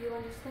 Do you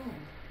understand?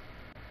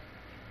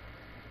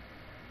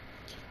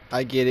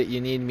 I get it. You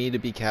need me to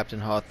be Captain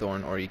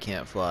Hawthorne or you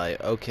can't fly.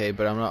 Okay,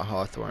 but I'm not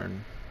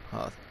Hawthorne.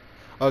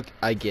 Okay,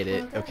 I get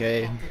it. Well done,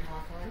 Okay. Captain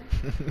Hawthorne.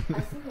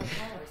 I see your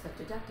powers of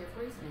deductive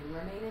reasoning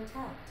remain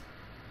intact.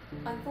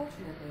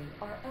 Unfortunately,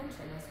 our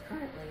engine is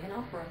currently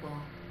inoperable.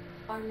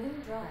 Our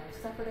main drive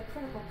suffered a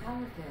critical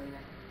power failure,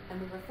 and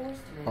we were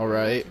forced to make All an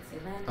right. emergency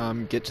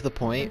landing. Get to the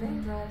point. The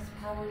main drive's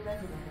power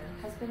regulator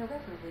has been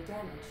irreparably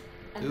damaged.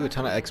 And Ooh, a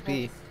ton of must be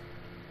XP. replaced.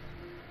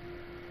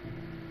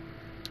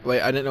 Wait,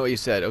 I didn't know what you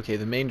said. Okay,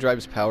 the main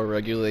drive's power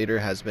regulator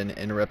has been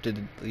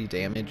irreparably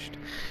damaged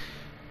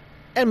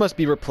and must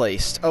be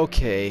replaced.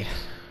 Okay.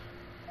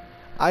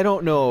 I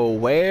don't know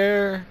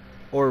where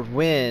or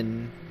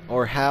when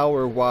or how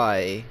or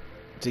why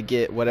to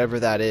get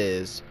whatever that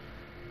is,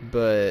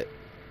 but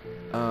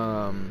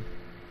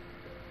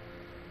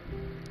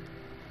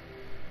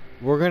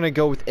we're gonna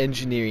go with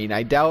engineering.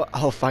 I doubt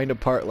I'll find a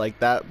part like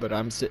that, but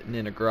I'm sitting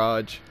in a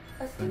garage.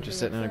 I'm Astutely just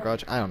sitting in a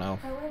observed. garage. I don't know.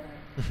 However,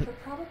 the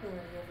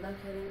probability of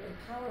locating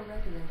a power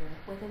regulator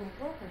within a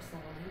worker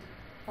settlement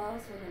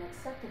falls within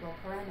acceptable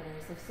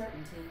parameters of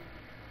certainty.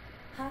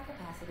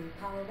 High-capacity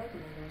power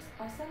regulators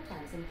are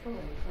sometimes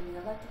employed in the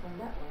electrical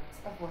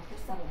networks of worker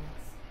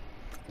settlements.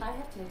 I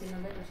have taken the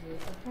liberty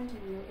of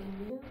printing you a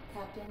new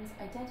Captain's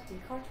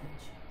Identity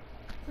cartridge.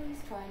 Please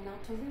try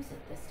not to lose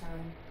it this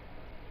time.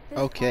 This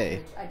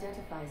Okay. cartridge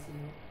identifies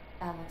you,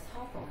 Alex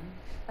Hawthorne,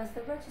 as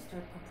the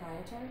registered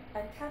proprietor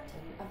and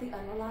captain of the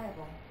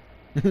Unreliable.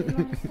 Do you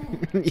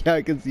understand? Yeah,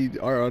 because you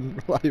are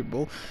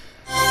unreliable.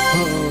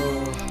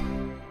 Oh.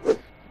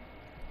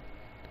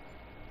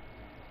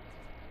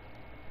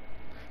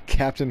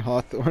 Captain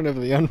Hawthorne of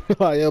the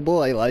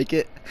Unreliable. I like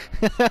it.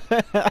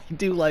 I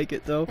do like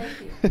it though. Thank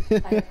you.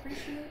 I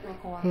appreciate your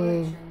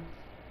cooperation.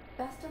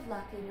 Best of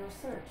luck in your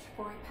search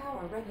for a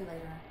power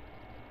regulator.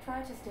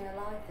 Try to stay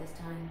alive this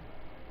time.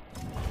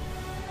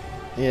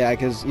 Yeah,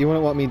 because you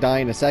wouldn't want me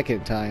dying a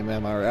second time,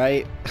 am I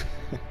right?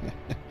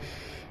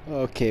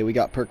 Okay, we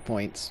got perk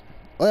points.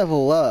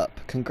 Level up.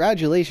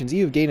 Congratulations,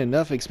 you've gained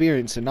enough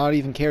experience to not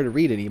even care to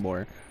read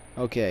anymore.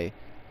 Okay.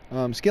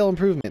 Skill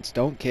improvements,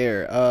 don't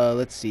care.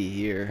 Let's see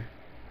here.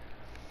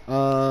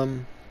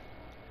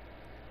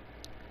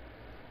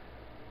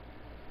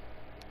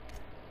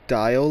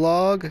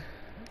 Dialogue?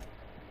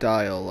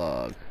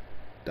 Dialogue.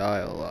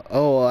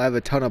 Oh, I have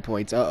a ton of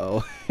points.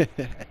 Uh-oh.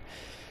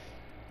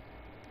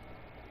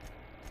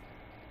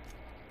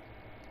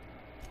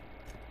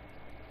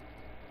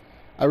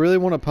 I really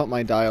want to pump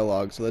my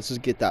dialogue, so let's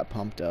just get that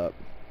pumped up.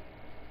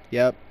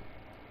 Yep.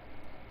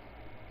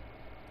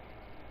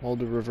 Hold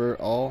to revert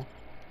all.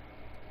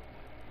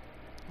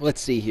 Let's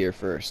see here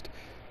first.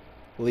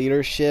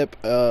 Leadership,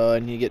 I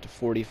need to get to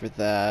 40 for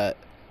that.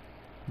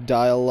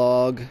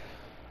 Dialogue.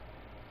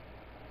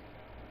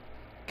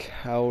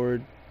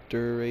 Coward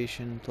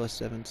duration plus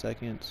 7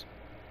 seconds.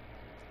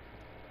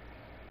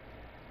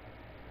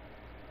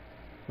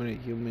 When a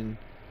human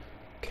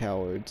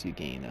cowards, you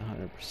gain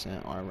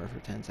 100% armor for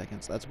 10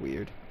 seconds. That's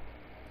weird.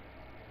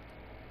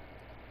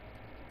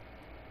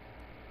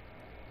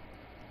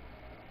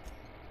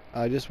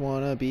 I just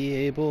want to be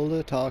able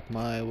to talk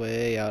my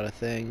way out of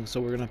things.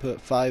 So we're going to put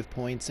 5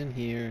 points in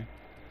here.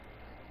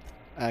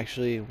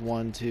 Actually,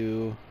 1,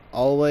 2,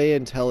 all the way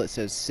until it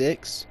says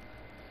 6.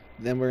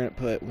 Then we're going to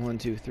put 1,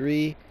 2,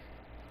 3.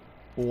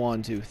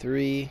 1, 2,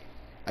 3.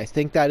 I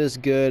think that is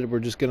good. We're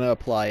just going to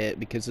apply it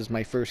because it's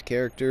my first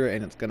character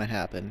and it's going to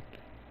happen.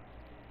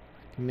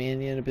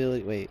 Companion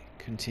ability. Wait,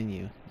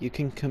 continue. You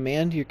can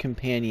command your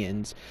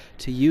companions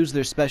to use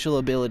their special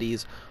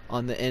abilities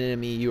on the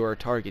enemy you are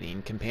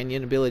targeting.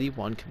 Companion ability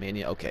 1,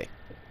 companion. Okay.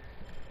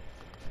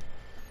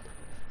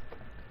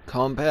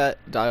 Combat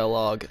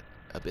dialogue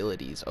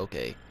abilities.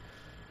 Okay.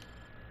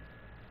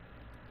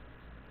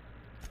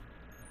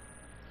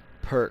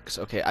 Perks.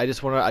 Okay, I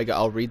just want to.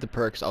 I'll read the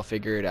perks. I'll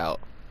figure it out.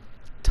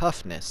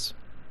 Toughness.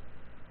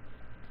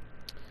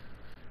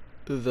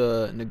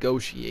 The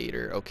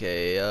negotiator.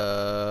 Okay,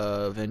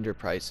 vendor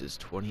price is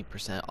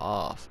 20%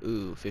 off.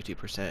 Ooh,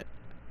 50%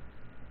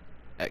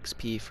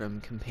 XP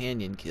from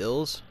companion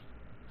kills.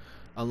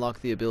 Unlock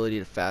the ability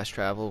to fast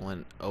travel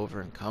when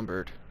over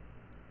encumbered.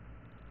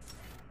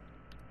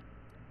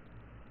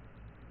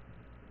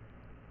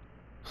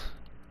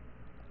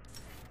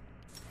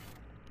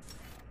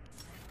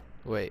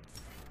 Wait.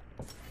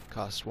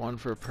 Costs 1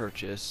 for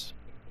purchase.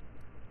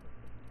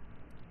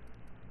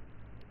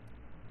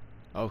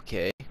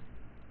 Okay.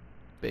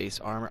 Base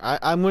armor.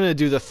 I'm gonna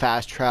do the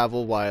fast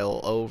travel while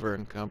over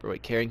encumbered.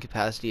 Wait, carrying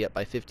capacity up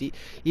by 50.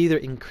 Either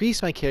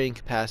increase my carrying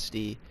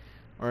capacity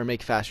or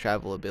make fast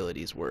travel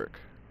abilities work.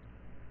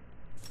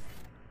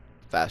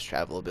 Fast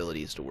travel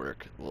abilities to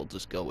work. We'll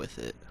just go with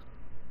it.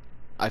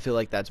 I feel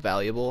like that's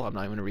valuable. I'm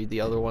not even gonna read the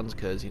other ones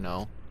because, you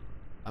know,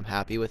 I'm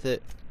happy with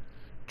it.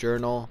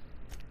 Journal.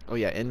 Oh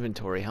yeah,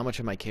 inventory. How much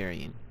am I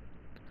carrying?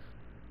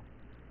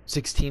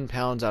 16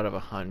 pounds out of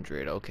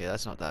 100. Okay,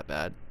 that's not that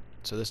bad.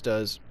 So this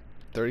does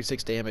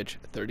 36 damage,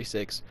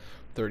 36,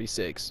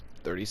 36,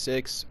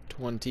 36,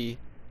 20,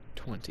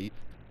 20.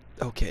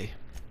 Okay.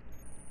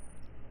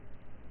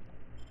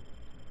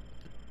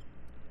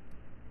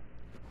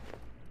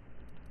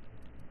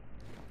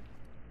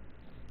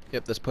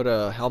 Yep, let's put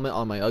a helmet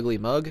on my ugly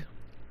mug.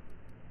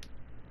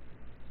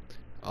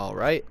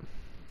 Alright.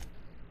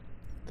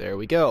 There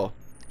we go.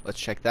 Let's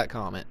check that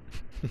comment.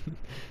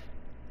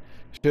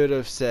 Should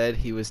have said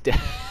he was dead.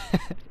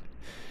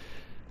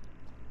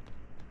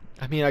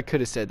 I mean, I could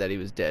have said that he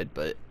was dead,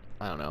 but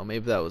I don't know.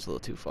 Maybe that was a little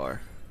too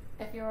far.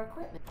 If your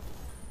equipment...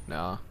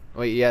 No.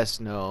 Wait, yes,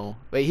 no.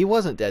 Wait, he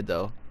wasn't dead,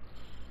 though.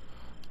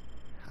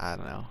 I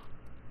don't know.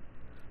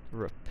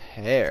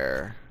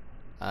 Repair.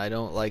 I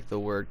don't like the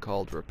word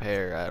called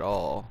repair at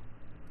all.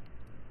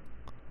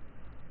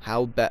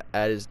 How bad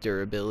is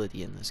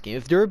durability in this game?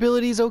 If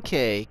durability is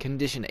okay,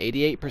 condition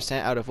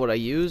 88% out of what I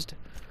used,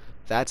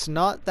 that's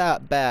not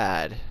that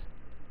bad.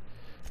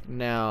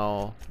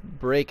 Now,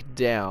 break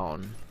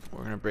down. We're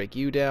going to break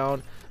you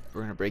down.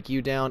 We're going to break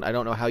you down. I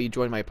don't know how you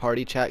joined my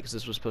party chat because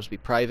this was supposed to be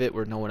private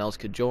where no one else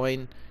could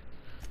join.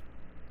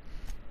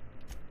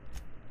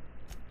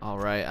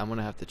 Alright, I'm going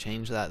to have to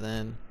change that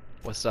then.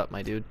 What's up,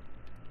 my dude?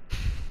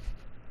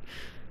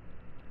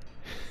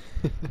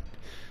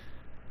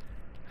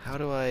 How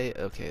do I...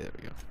 Okay, there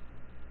we go.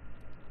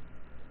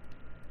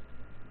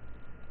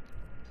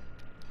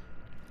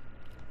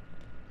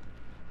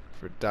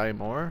 For die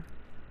more?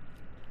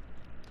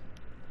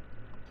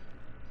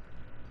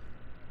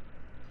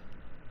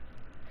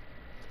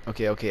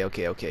 Okay.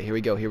 Here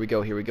we go. We're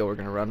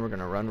gonna run. We're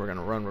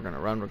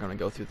gonna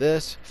go through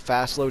this.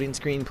 Fast loading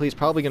screen, please.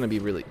 Probably gonna be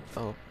really...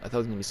 Oh, I thought it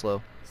was gonna be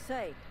slow.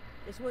 Say,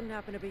 this wouldn't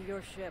happen to be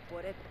your ship,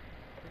 would it?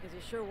 Because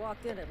you sure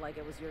walked in it like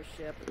it was your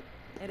ship.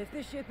 And if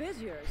this ship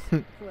is yours,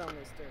 well,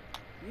 mister,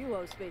 you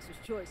owe Spacer's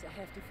Choice a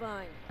hefty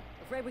fine.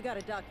 Afraid we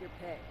gotta dock your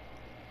pay.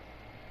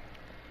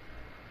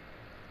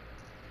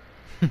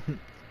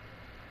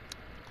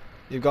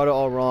 You've got it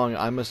all wrong.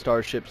 I'm a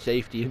Starship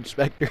Safety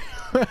Inspector.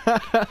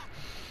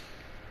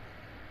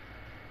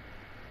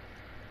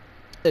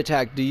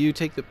 Attack, do you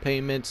take the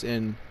payments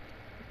in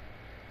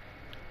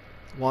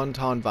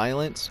wanton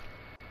violence?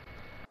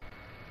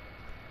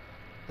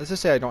 Let's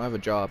just say I don't have a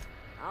job.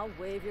 I'll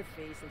waive your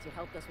fee since you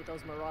helped us with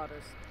those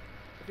marauders.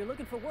 If you're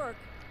looking for work,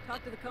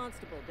 talk to the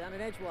constable down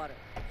in Edgewater.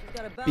 She's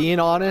got a bounty. Being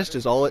honest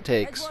is all it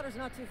takes. Edgewater's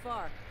not too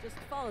far. Just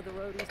follow the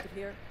road east of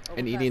here.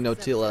 And eating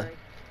Notilla.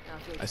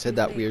 I said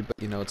that weird, but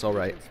you know, it's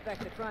alright.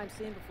 Inspect the crime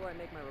scene before I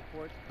make my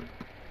report.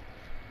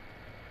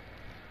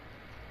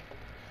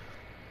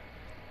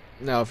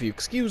 Now, if you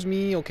excuse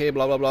me, okay,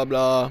 blah, blah, blah,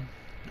 blah.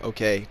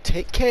 Okay,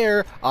 take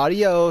care.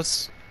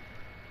 Adios.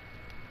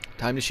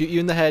 Time to shoot you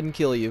in the head and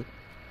kill you.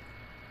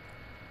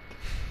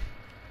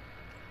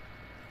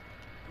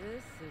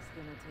 This is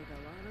gonna take a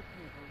lot of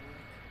paperwork.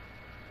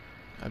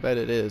 I bet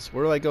it is.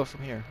 Where do I go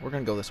from here? We're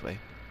gonna go this way.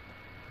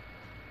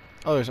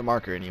 Oh, there's a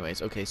marker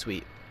anyways. Okay,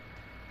 sweet.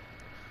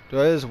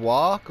 Do I just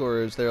walk,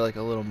 or is there like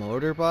a little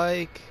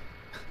motorbike?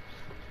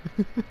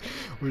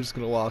 We're just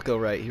gonna walk. Oh,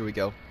 right, here we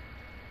go.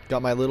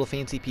 Got my little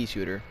fancy pea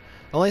shooter.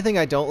 The only thing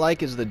I don't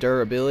like is the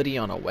durability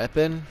on a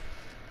weapon.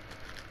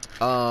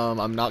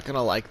 I'm not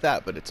gonna like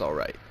that, but it's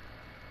alright.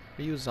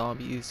 Are you a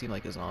zombie? You seem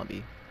like a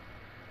zombie.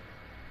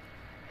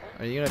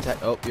 Are you gonna attack?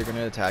 Oh, you're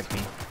gonna attack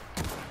me.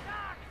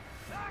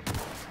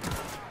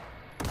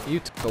 You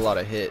took a lot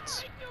of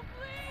hits.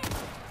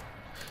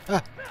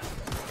 Ah.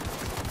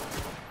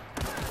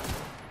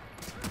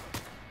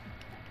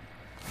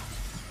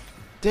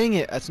 Dang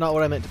it, that's not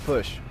what I meant to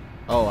push.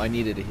 Oh, I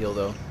needed to heal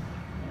though.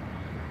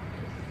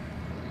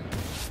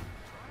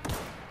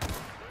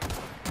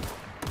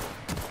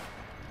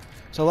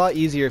 It's a lot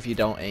easier if you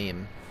don't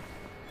aim.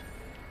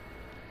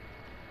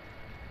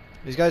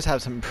 These guys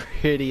have some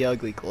pretty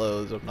ugly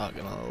clothes, I'm not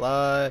gonna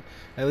lie.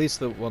 At least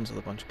the ones with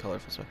a bunch of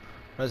colorful stuff.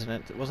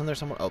 Resident, wasn't there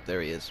someone? Oh,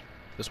 there he is.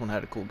 This one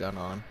had a cool gun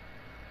on.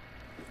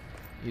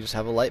 You just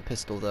have a light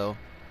pistol though.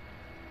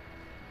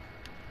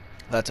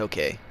 That's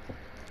okay.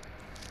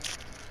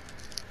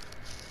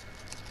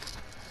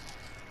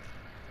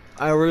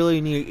 I really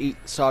need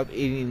to stop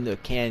eating the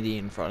candy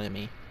in front of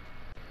me.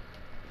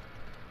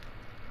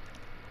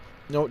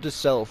 Note to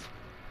self.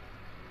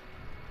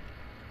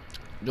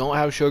 Don't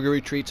have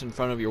sugary treats in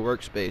front of your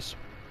workspace.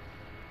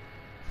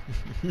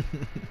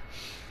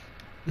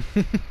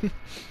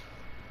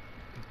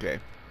 Okay.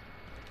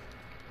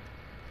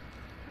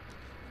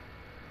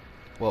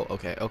 Well,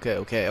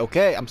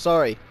 okay. I'm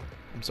sorry.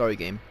 I'm sorry,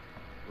 game.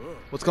 Whoa,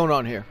 What's going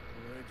on here?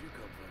 where'd you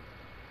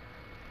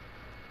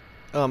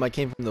come from? I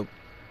came from the,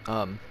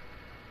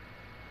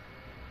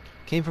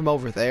 came from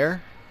over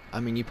there. I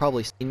mean, you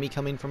probably seen me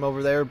coming from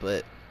over there,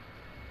 but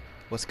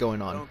what's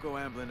going on? Don't go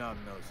ambling out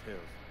in those hills.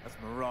 That's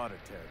Marauder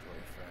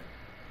territory, friend.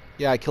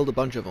 Yeah, I killed a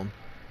bunch of them.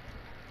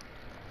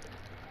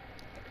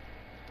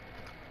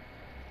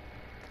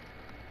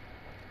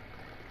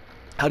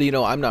 How do you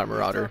know I'm not a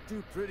Marauder? Talk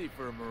too pretty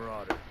for a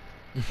Marauder.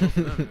 Most of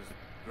them just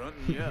grunt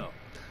and yell.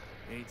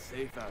 Ain't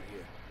safe out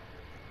here.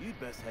 You'd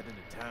best head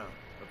into town.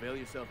 Avail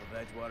yourself of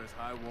Edgewater's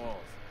high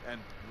walls and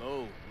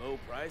low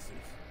prices.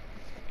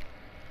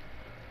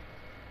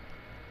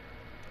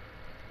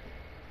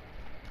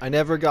 I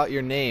never got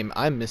your name.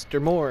 I'm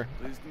Mr. Moore.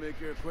 Pleased to make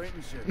your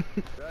acquaintanceship.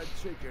 I'd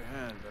shake your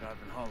hand, but I've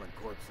been hauling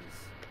corpses.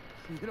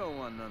 You don't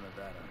want none of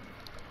that on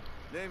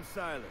me. Name's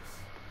Silas.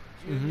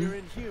 Junior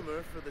in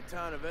humor for the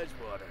town of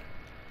Edgewater.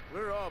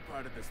 We're all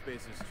part of the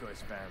Spacer's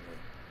Choice family.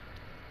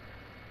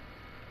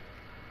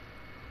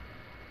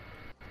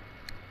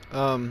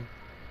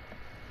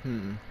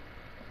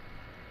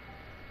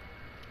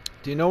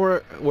 Do you know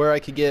where I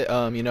could get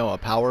you know, a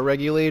power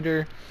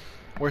regulator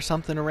or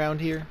something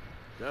around here?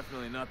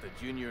 Definitely not the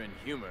Junior in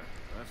humor,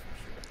 that's for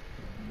sure.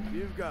 If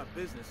you've got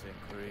business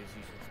inquiries,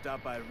 you should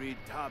stop by Reed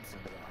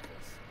Thompson's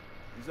office.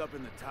 He's up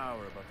in the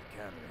tower above the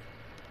cannery.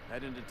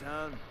 Head into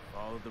town,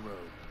 follow the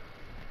road.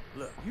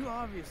 Look, you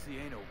obviously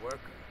ain't a worker.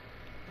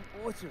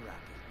 What's your racket?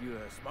 You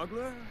a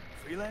smuggler?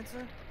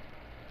 Freelancer?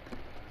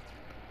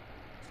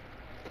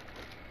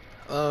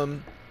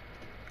 I'm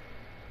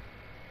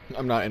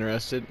not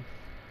interested.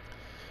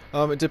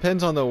 It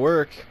depends on the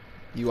work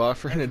you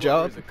offer in a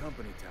job. Edgewater is a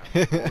company town,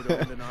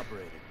 board-owned and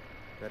operated.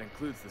 That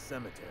includes the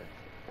cemetery.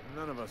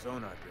 None of us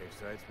own our grave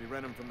sites. We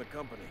rent them from the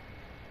company.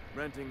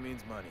 Renting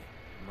means money.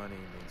 Money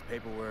means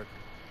paperwork.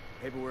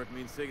 Paperwork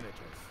means signatures.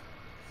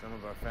 Some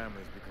of our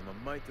families become a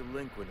mite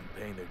delinquent in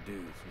paying their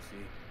dues, you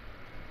see.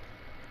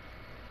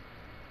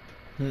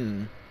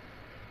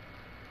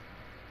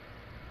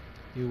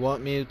 You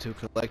want me to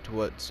collect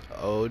what's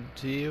owed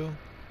to you?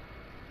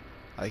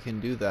 I can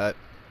do that.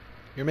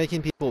 You're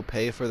making people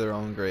pay for their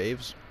own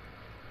graves.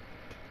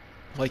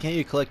 Why can't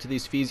you collect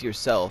these fees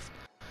yourself?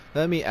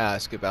 Let me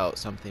ask about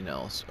something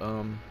else.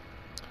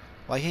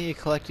 Why can't you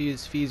collect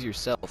these fees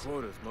yourself?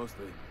 Quotas,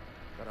 mostly.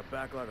 Got a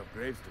backlog of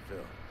graves to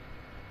fill.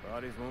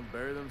 Bodies won't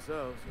bury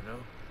themselves, you know?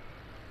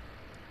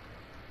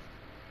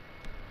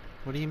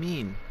 What do you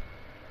mean?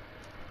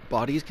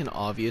 Bodies can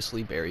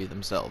obviously bury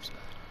themselves.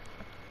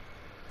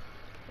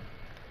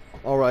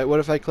 Alright, what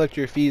if I collect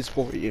your fees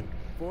for you?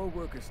 4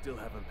 workers still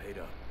haven't paid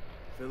up.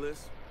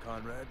 Phyllis,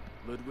 Conrad,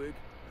 Ludwig,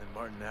 and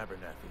Martin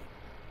Abernathy.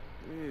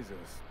 He's a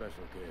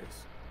special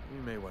case.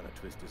 You may want to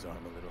twist his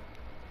arm a little.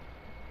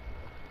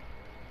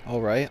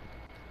 Alright.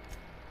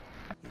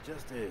 He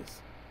just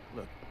is.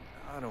 Look,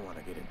 I don't want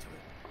to get into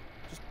it.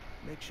 Just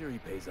make sure he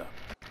pays up.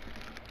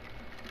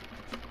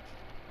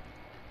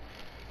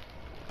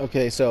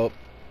 Okay, so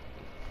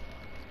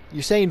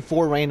you're saying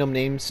 4 random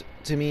names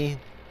to me.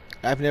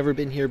 I've never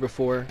been here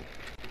before.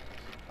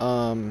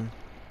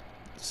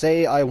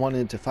 Say I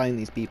wanted to find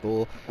these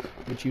people,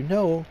 would you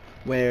know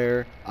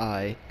where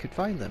I could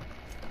find them?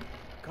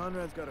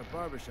 Conrad's got a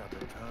barbershop in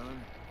town.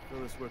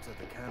 Phyllis works at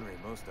the cannery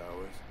most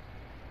hours.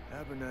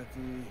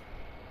 Abernathy,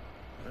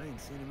 I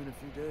ain't seen him in a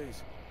few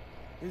days.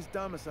 His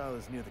domicile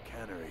is near the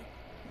cannery.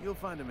 You'll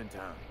find him in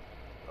town.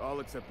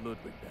 All except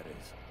Ludwig, that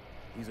is.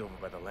 He's over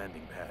by the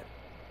landing pad.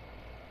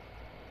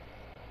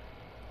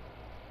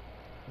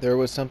 There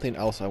was something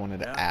else I wanted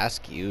to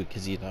ask you,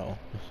 because, you know,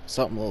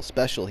 something a little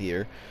special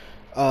here.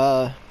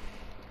 Have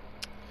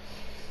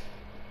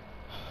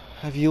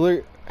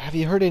you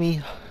heard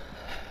any...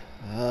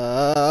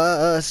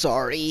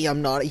 sorry,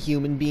 I'm not a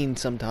human being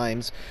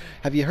sometimes.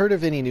 Have you heard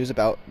of any news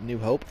about New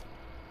Hope?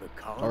 The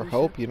colony Or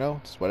Hope, ship? you know,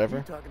 just whatever.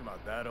 You talking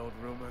about that old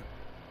rumor?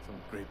 Some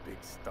great big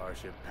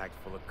starship packed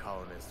full of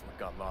colonists who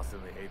got lost in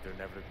the aether,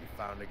 never to be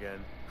found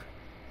again.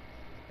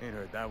 Ain't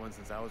heard that one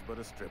since I was but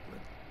a stripling.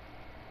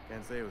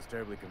 Can't say it was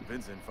terribly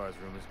convincing as far as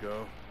rumors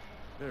go.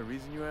 Is there a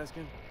reason you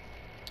asking?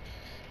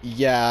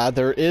 Yeah,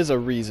 there is a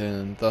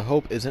reason. The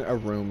Hope isn't a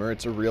rumor,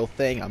 it's a real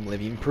thing. I'm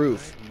living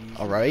proof.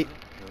 Alright? No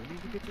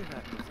need to get your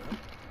hackles up.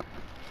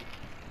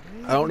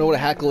 I don't know what a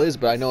hackle is,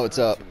 but I know it's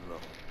up. Why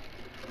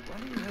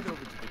don't you head over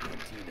to the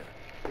cantina?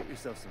 Get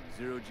yourself some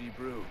zero-G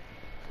brew.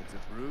 It's a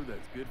brew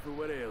that's good for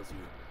what ails you.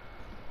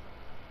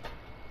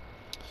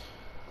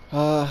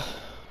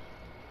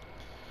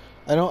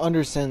 I don't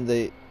understand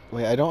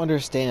I don't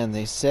understand.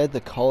 They said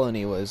the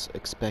colony was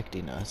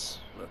expecting us.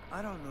 Look,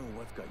 I don't know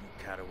what's got you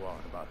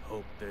caterwauling about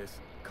Hope this,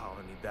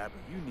 colony that,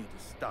 but you need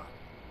to stop.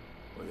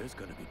 Or there's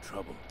gonna be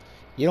trouble.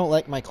 You don't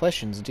like my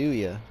questions, do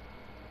you?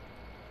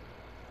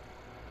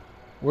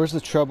 Where's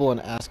the trouble in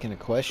asking a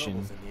question?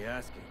 Trouble's in the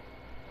asking.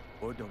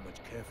 Or don't much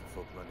care for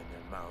folk running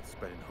their mouths,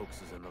 spreading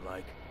hoaxes and the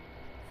like.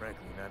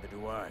 Frankly, neither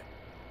do I.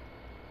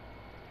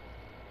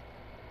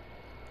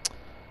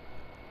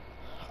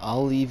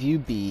 I'll leave you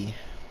be.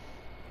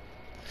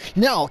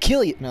 No, I'll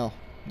kill you! No,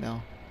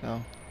 no,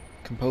 no.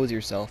 Compose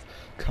yourself.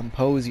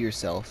 Compose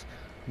yourself.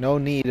 No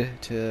need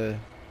to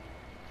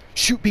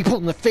shoot people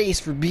in the face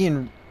for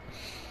being...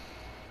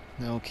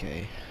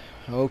 Okay.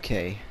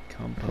 Okay.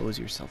 Compose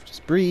yourself.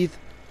 Just breathe.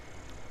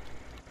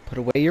 Put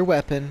away your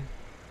weapon.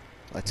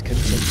 Let's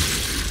continue.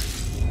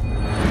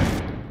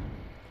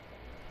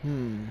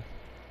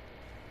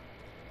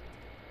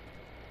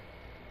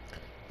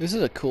 This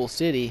is a cool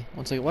city.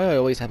 One second, why do I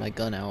always have my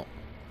gun out?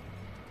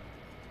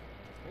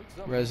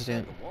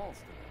 Resident.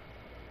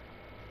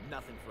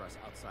 Nothing for us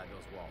outside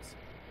those walls.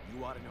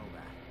 You ought to know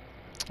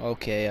that.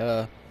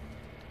 Okay,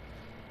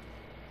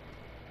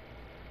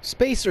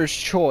 Spacer's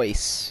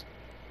choice.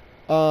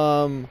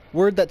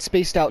 Word that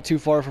spaced out too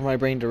far for my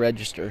brain to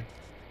register.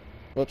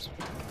 Whoops.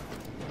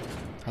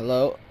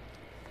 Hello?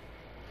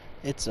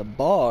 It's a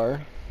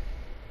bar.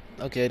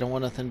 Okay, I don't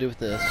want nothing to do with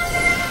this.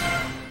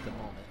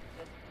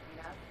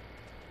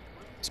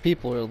 These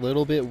people are a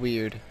little bit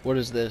weird. What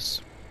is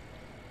this?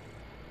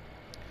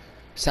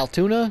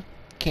 Saltuna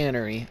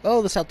Cannery.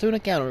 Oh, the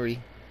Saltuna Cannery.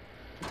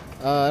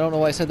 I don't know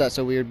why I said that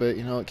so weird, but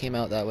you know, it came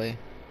out that way.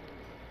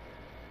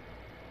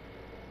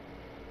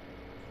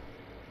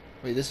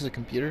 Wait, this is a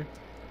computer?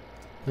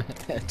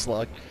 It's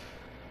locked.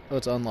 Oh,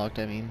 it's unlocked,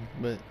 I mean,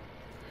 but...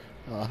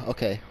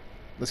 okay.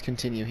 Let's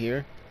continue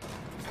here.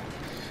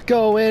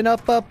 Going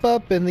up, up,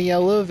 up in the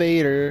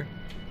elevator.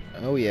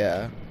 Oh,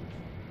 yeah.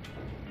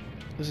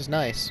 This is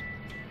nice.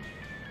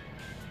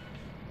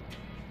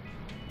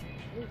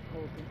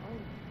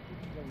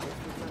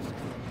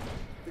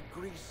 The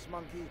grease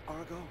monkey,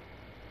 Argo?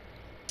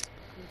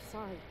 I'm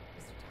sorry, Mr.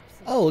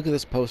 Thompson. Oh, look at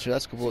this poster.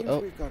 That's cool. Seems Oh,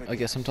 we've got a I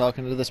guess I'm guest.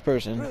 talking to this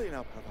person. Really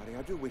now, Parvati,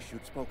 I do wish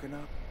you'd spoken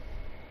up.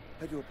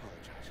 I do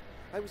apologize.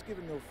 I was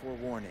given no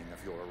forewarning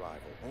of your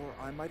arrival, or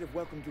I might have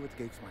welcomed you at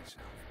the gates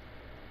myself.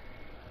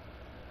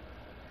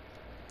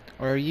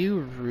 Are you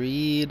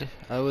Reed?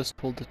 I was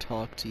told to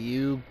talk to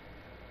you,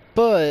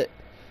 but...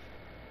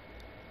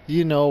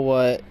 You know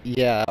what?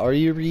 Yeah, are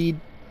you Reed?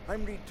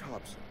 I'm Reed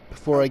Thompson.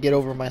 Before I get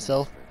over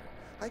myself.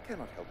 I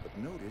cannot help but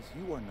notice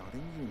you are not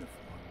in uniform.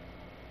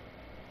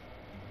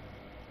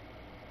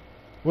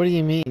 What do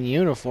you mean,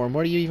 uniform?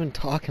 What are you even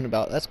talking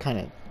about? That's kind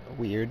of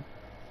weird.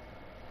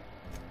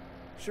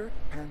 Shirt,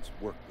 pants,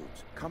 work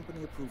boots,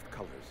 company-approved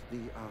colors. The,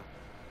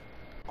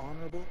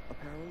 honorable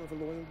apparel of a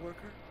loyal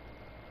worker?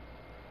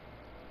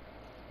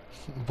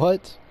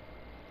 What?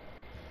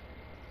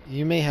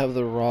 You may have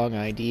the wrong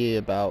idea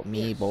about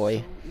me, Yes, boy.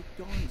 So it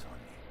dawns on me.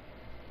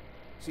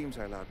 Seems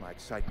I allowed my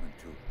excitement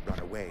to run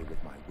away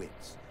with my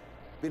wits.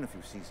 Been a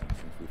few seasons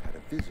since we've had a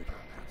visitor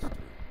pass through.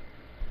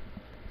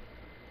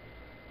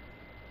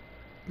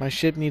 My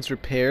ship needs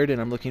repaired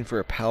and I'm looking for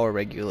a power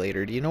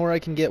regulator. Do you know where I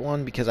can get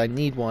one? Because I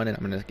need one and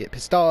I'm going to get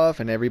pissed off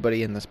and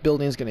everybody in this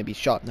building is going to be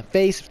shot in the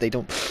face if they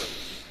don't...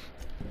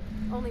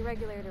 Only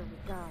regulator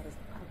we got is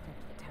hooked up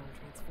to the town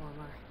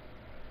transformer.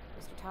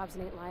 Mr.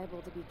 Thompson ain't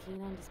liable to be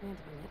keen on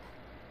dismantling it.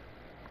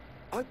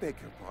 I beg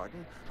your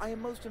pardon. I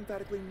am most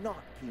emphatically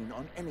not keen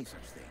on any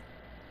such thing.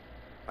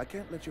 I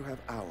can't let you have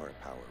our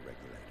power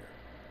regulator.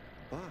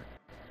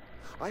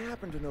 But I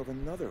happen to know of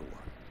another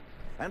one.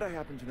 And I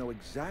happen to know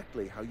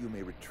exactly how you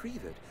may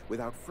retrieve it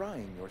without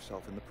frying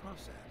yourself in the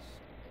process.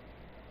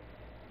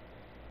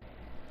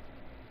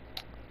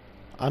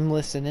 I'm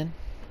listening.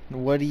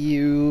 What do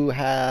you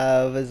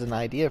have as an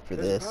idea for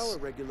There's this? a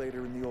power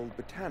regulator in the old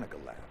botanical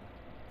lab.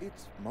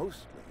 It's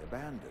mostly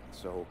abandoned,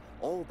 so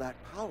all that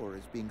power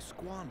is being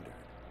squandered.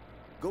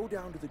 Go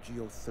down to the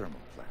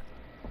geothermal plant.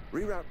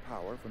 Reroute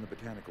power from the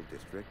botanical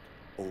district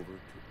over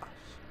to us.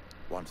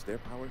 Once their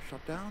power is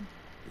shut down,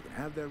 you can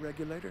have their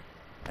regulator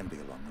and be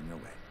along on your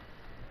way.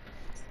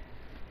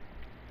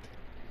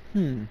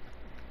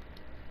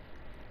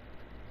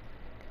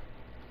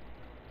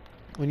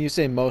 When you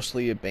say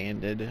mostly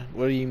abandoned,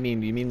 what do you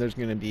mean? Do you mean there's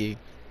going to be,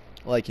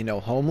 like, you know,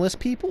 homeless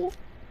people?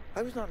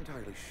 I was not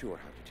entirely sure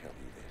how to tell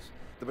you this.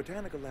 The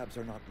botanical labs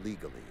are not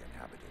legally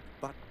inhabited,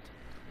 but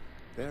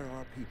there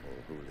are people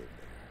who live there.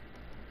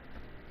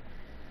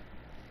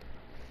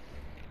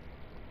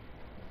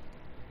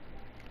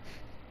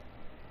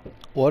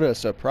 What a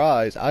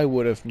surprise. I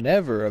would have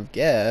never have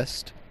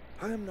guessed.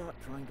 I am not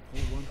trying to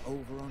pull one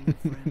over on you,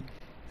 friend.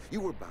 You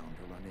were bound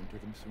to run into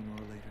them sooner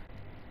or later.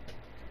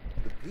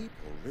 The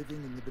people living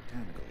in the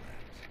botanical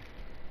labs,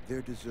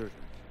 they're deserters,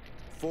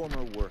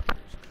 former workers.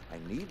 I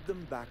need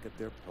them back at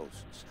their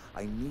posts.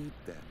 I need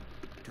them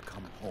to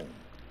come home.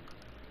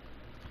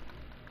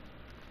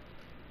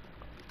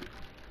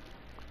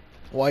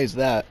 Why is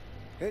that?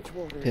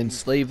 Edgewater To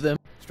enslave them?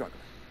 struggling.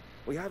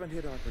 We haven't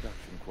hit our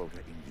production quota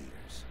in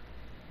years.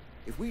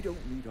 If we don't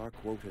meet our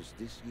quotas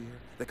this year,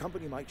 the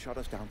company might shut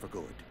us down for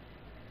good.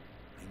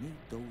 I need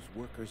those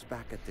workers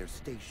back at their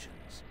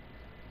stations.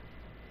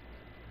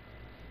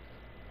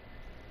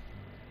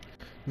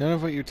 None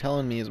of what you're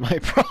telling me is my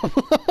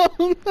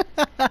problem.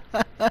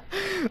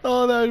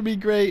 Oh, that would be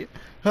great.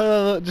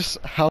 Just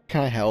how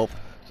can I help?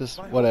 Just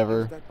My hope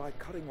whatever. is that by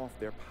cutting off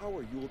their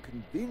power, you will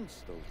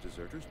convince those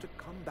deserters to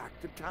come back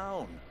to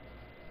town.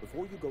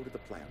 Before you go to the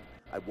plant,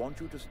 I want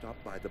you to stop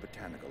by the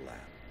botanical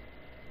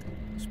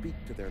lab. Speak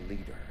to their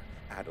leader,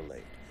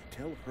 Adelaide.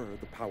 Tell her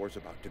the power's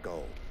about to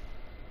go,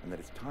 and that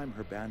it's time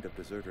her band of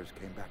deserters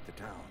came back to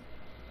town.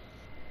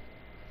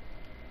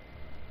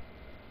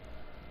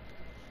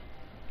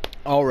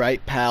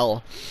 Alright,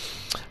 pal.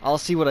 I'll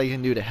see what I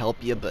can do to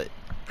help you, but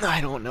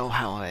I don't know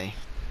how I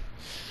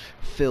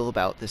feel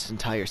about this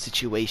entire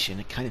situation.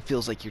 It kind of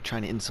feels like you're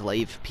trying to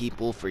enslave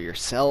people for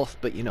yourself,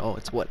 but you know,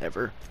 it's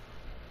whatever.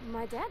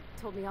 My dad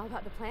told me all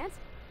about the plant.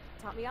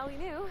 Taught me all he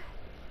knew.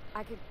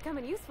 I could come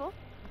in useful.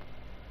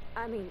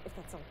 I mean, if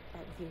that's all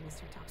right with you,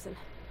 Mr. Thompson.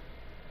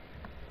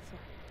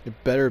 Sorry.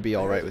 It better be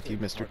alright with you,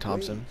 Mr.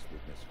 Thompson.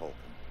 With Miss Holcomb,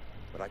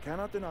 but I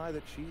cannot deny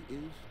that she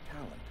is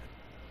talented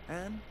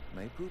and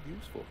may prove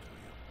useful to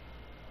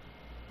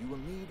you. You will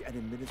need an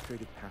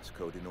administrative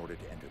passcode in order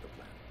to enter the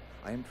plant.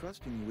 I am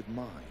trusting you with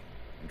mine,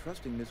 and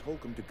trusting Miss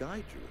Holcomb to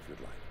guide you if you'd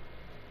like.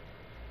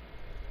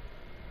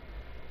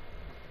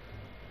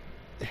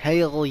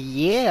 Hell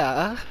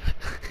yeah!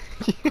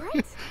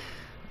 Great!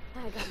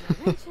 I got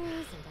my wrenches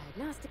and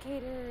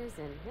diagnosticators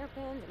and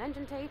hairpins and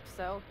engine tape,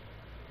 so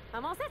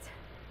I'm all set.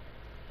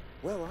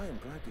 Well, I am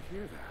glad to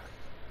hear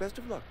that. Best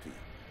of luck to you,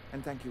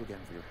 and thank you again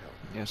for your help.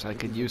 Yes, I It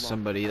could is a use long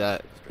somebody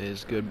that process to is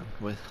straighten good her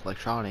out. with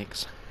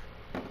electronics.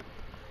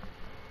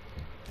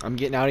 I'm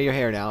getting out of your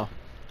hair now.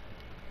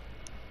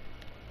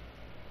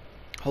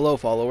 Hello,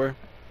 follower.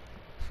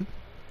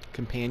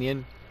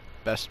 Companion.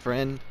 Best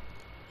friend.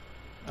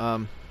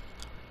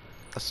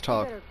 Let's You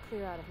talk. better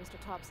clear out of Mr.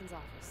 Thompson's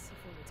office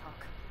before we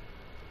talk.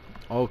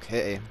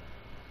 Okay.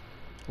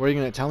 What are you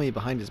gonna tell me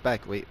behind his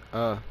back? Wait,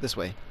 this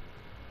way.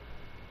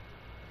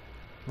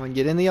 Come on,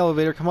 get in the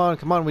elevator. Come on,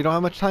 come on. We don't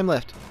have much time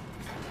left.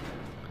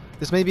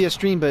 This may be a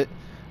stream, but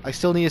I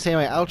still need to say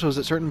my outros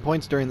at certain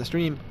points during the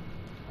stream.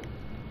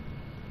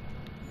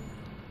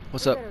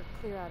 What's You up? better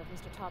clear out of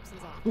Mr.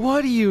 Thompson's office.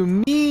 What do you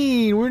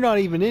mean? We're not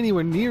even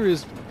anywhere near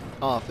his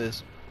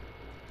office.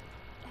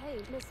 Hey,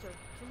 mister,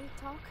 can we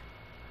talk?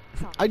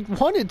 Sorry. I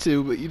wanted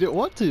to, but you didn't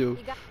want to. You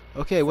got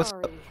Okay, what's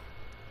sorry.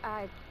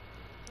 up?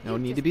 No You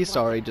need to just be want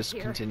sorry, out just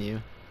here, continue.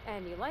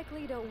 And you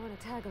likely don't want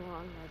to tag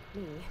along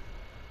like me.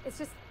 It's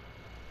just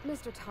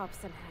Mr.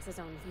 Thompson has his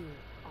own view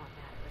on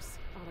matters,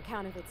 on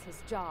account of it's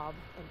his job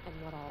and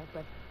what all,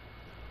 but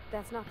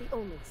that's not the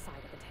only side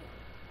of the tale.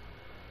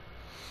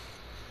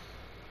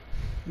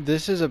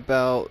 This is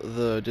about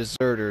the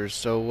deserters,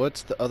 so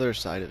what's the other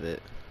side of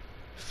it?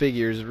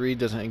 Figures, Reed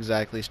doesn't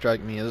exactly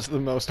strike me as the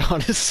most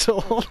honest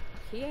soul.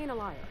 He ain't a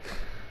liar.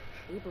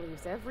 He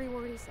believes every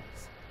word he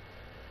says.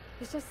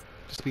 It's just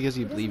Just because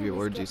you he doesn't believe your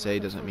always words you get say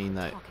what the doesn't folk mean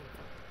are that... talking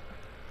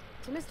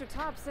for. To Mr.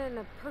 Thompson,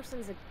 a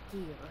person's a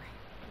gear.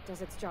 It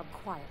does its job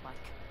quiet-like.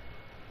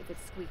 If it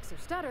squeaks or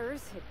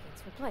stutters, it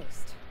gets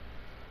replaced.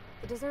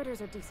 The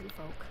deserters are decent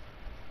folk.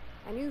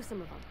 I knew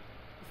some of them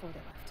before they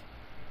left.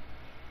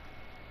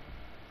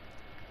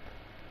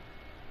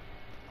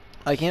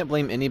 I can't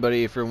blame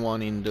anybody for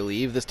wanting to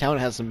leave. This town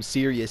has some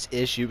serious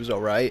issues,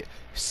 alright?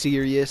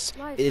 Serious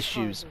Life's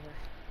issues. hard here,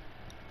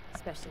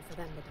 especially for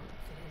them that don't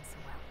fit in so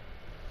well.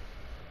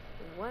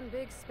 We're one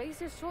big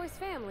Spacer's Choice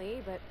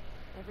family, but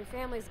every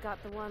family's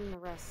got the one the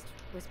rest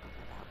whisper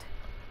about.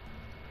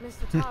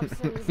 Mr.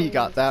 Thompson's You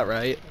got aims that to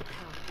right. keep it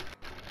calm.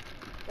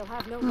 They'll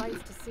have no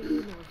lights to see,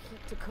 nor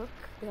heat to cook.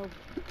 They'll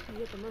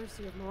be at the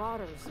mercy of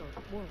marauders,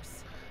 or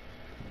worse.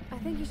 I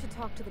think you should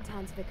talk to the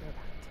town's vicar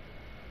about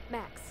it.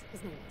 Max,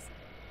 his name is.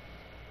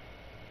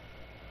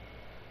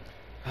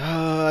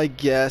 I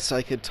guess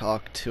I could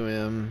talk to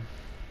him.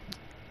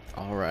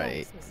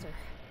 Alright. Thanks, mister.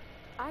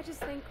 I just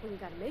think when you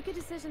gotta make a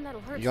decision that'll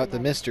hurt You got the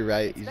somebody, mister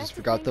right, it's you best just to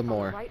forgot think the on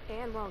more. right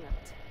and wrong of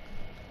it.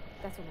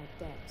 That's what my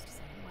dad used to say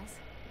anyways.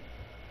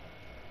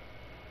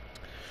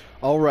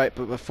 Alright,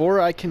 but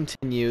before I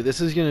continue, this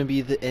is going to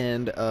be the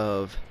end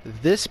of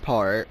this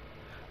part.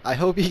 I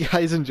hope you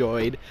guys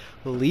enjoyed.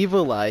 Leave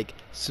a like,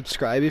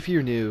 subscribe if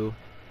you're new,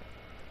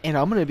 and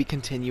I'm going to be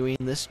continuing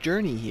this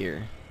journey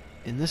here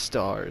in the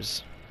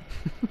stars.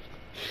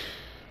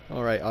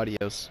 Alright,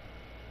 adios.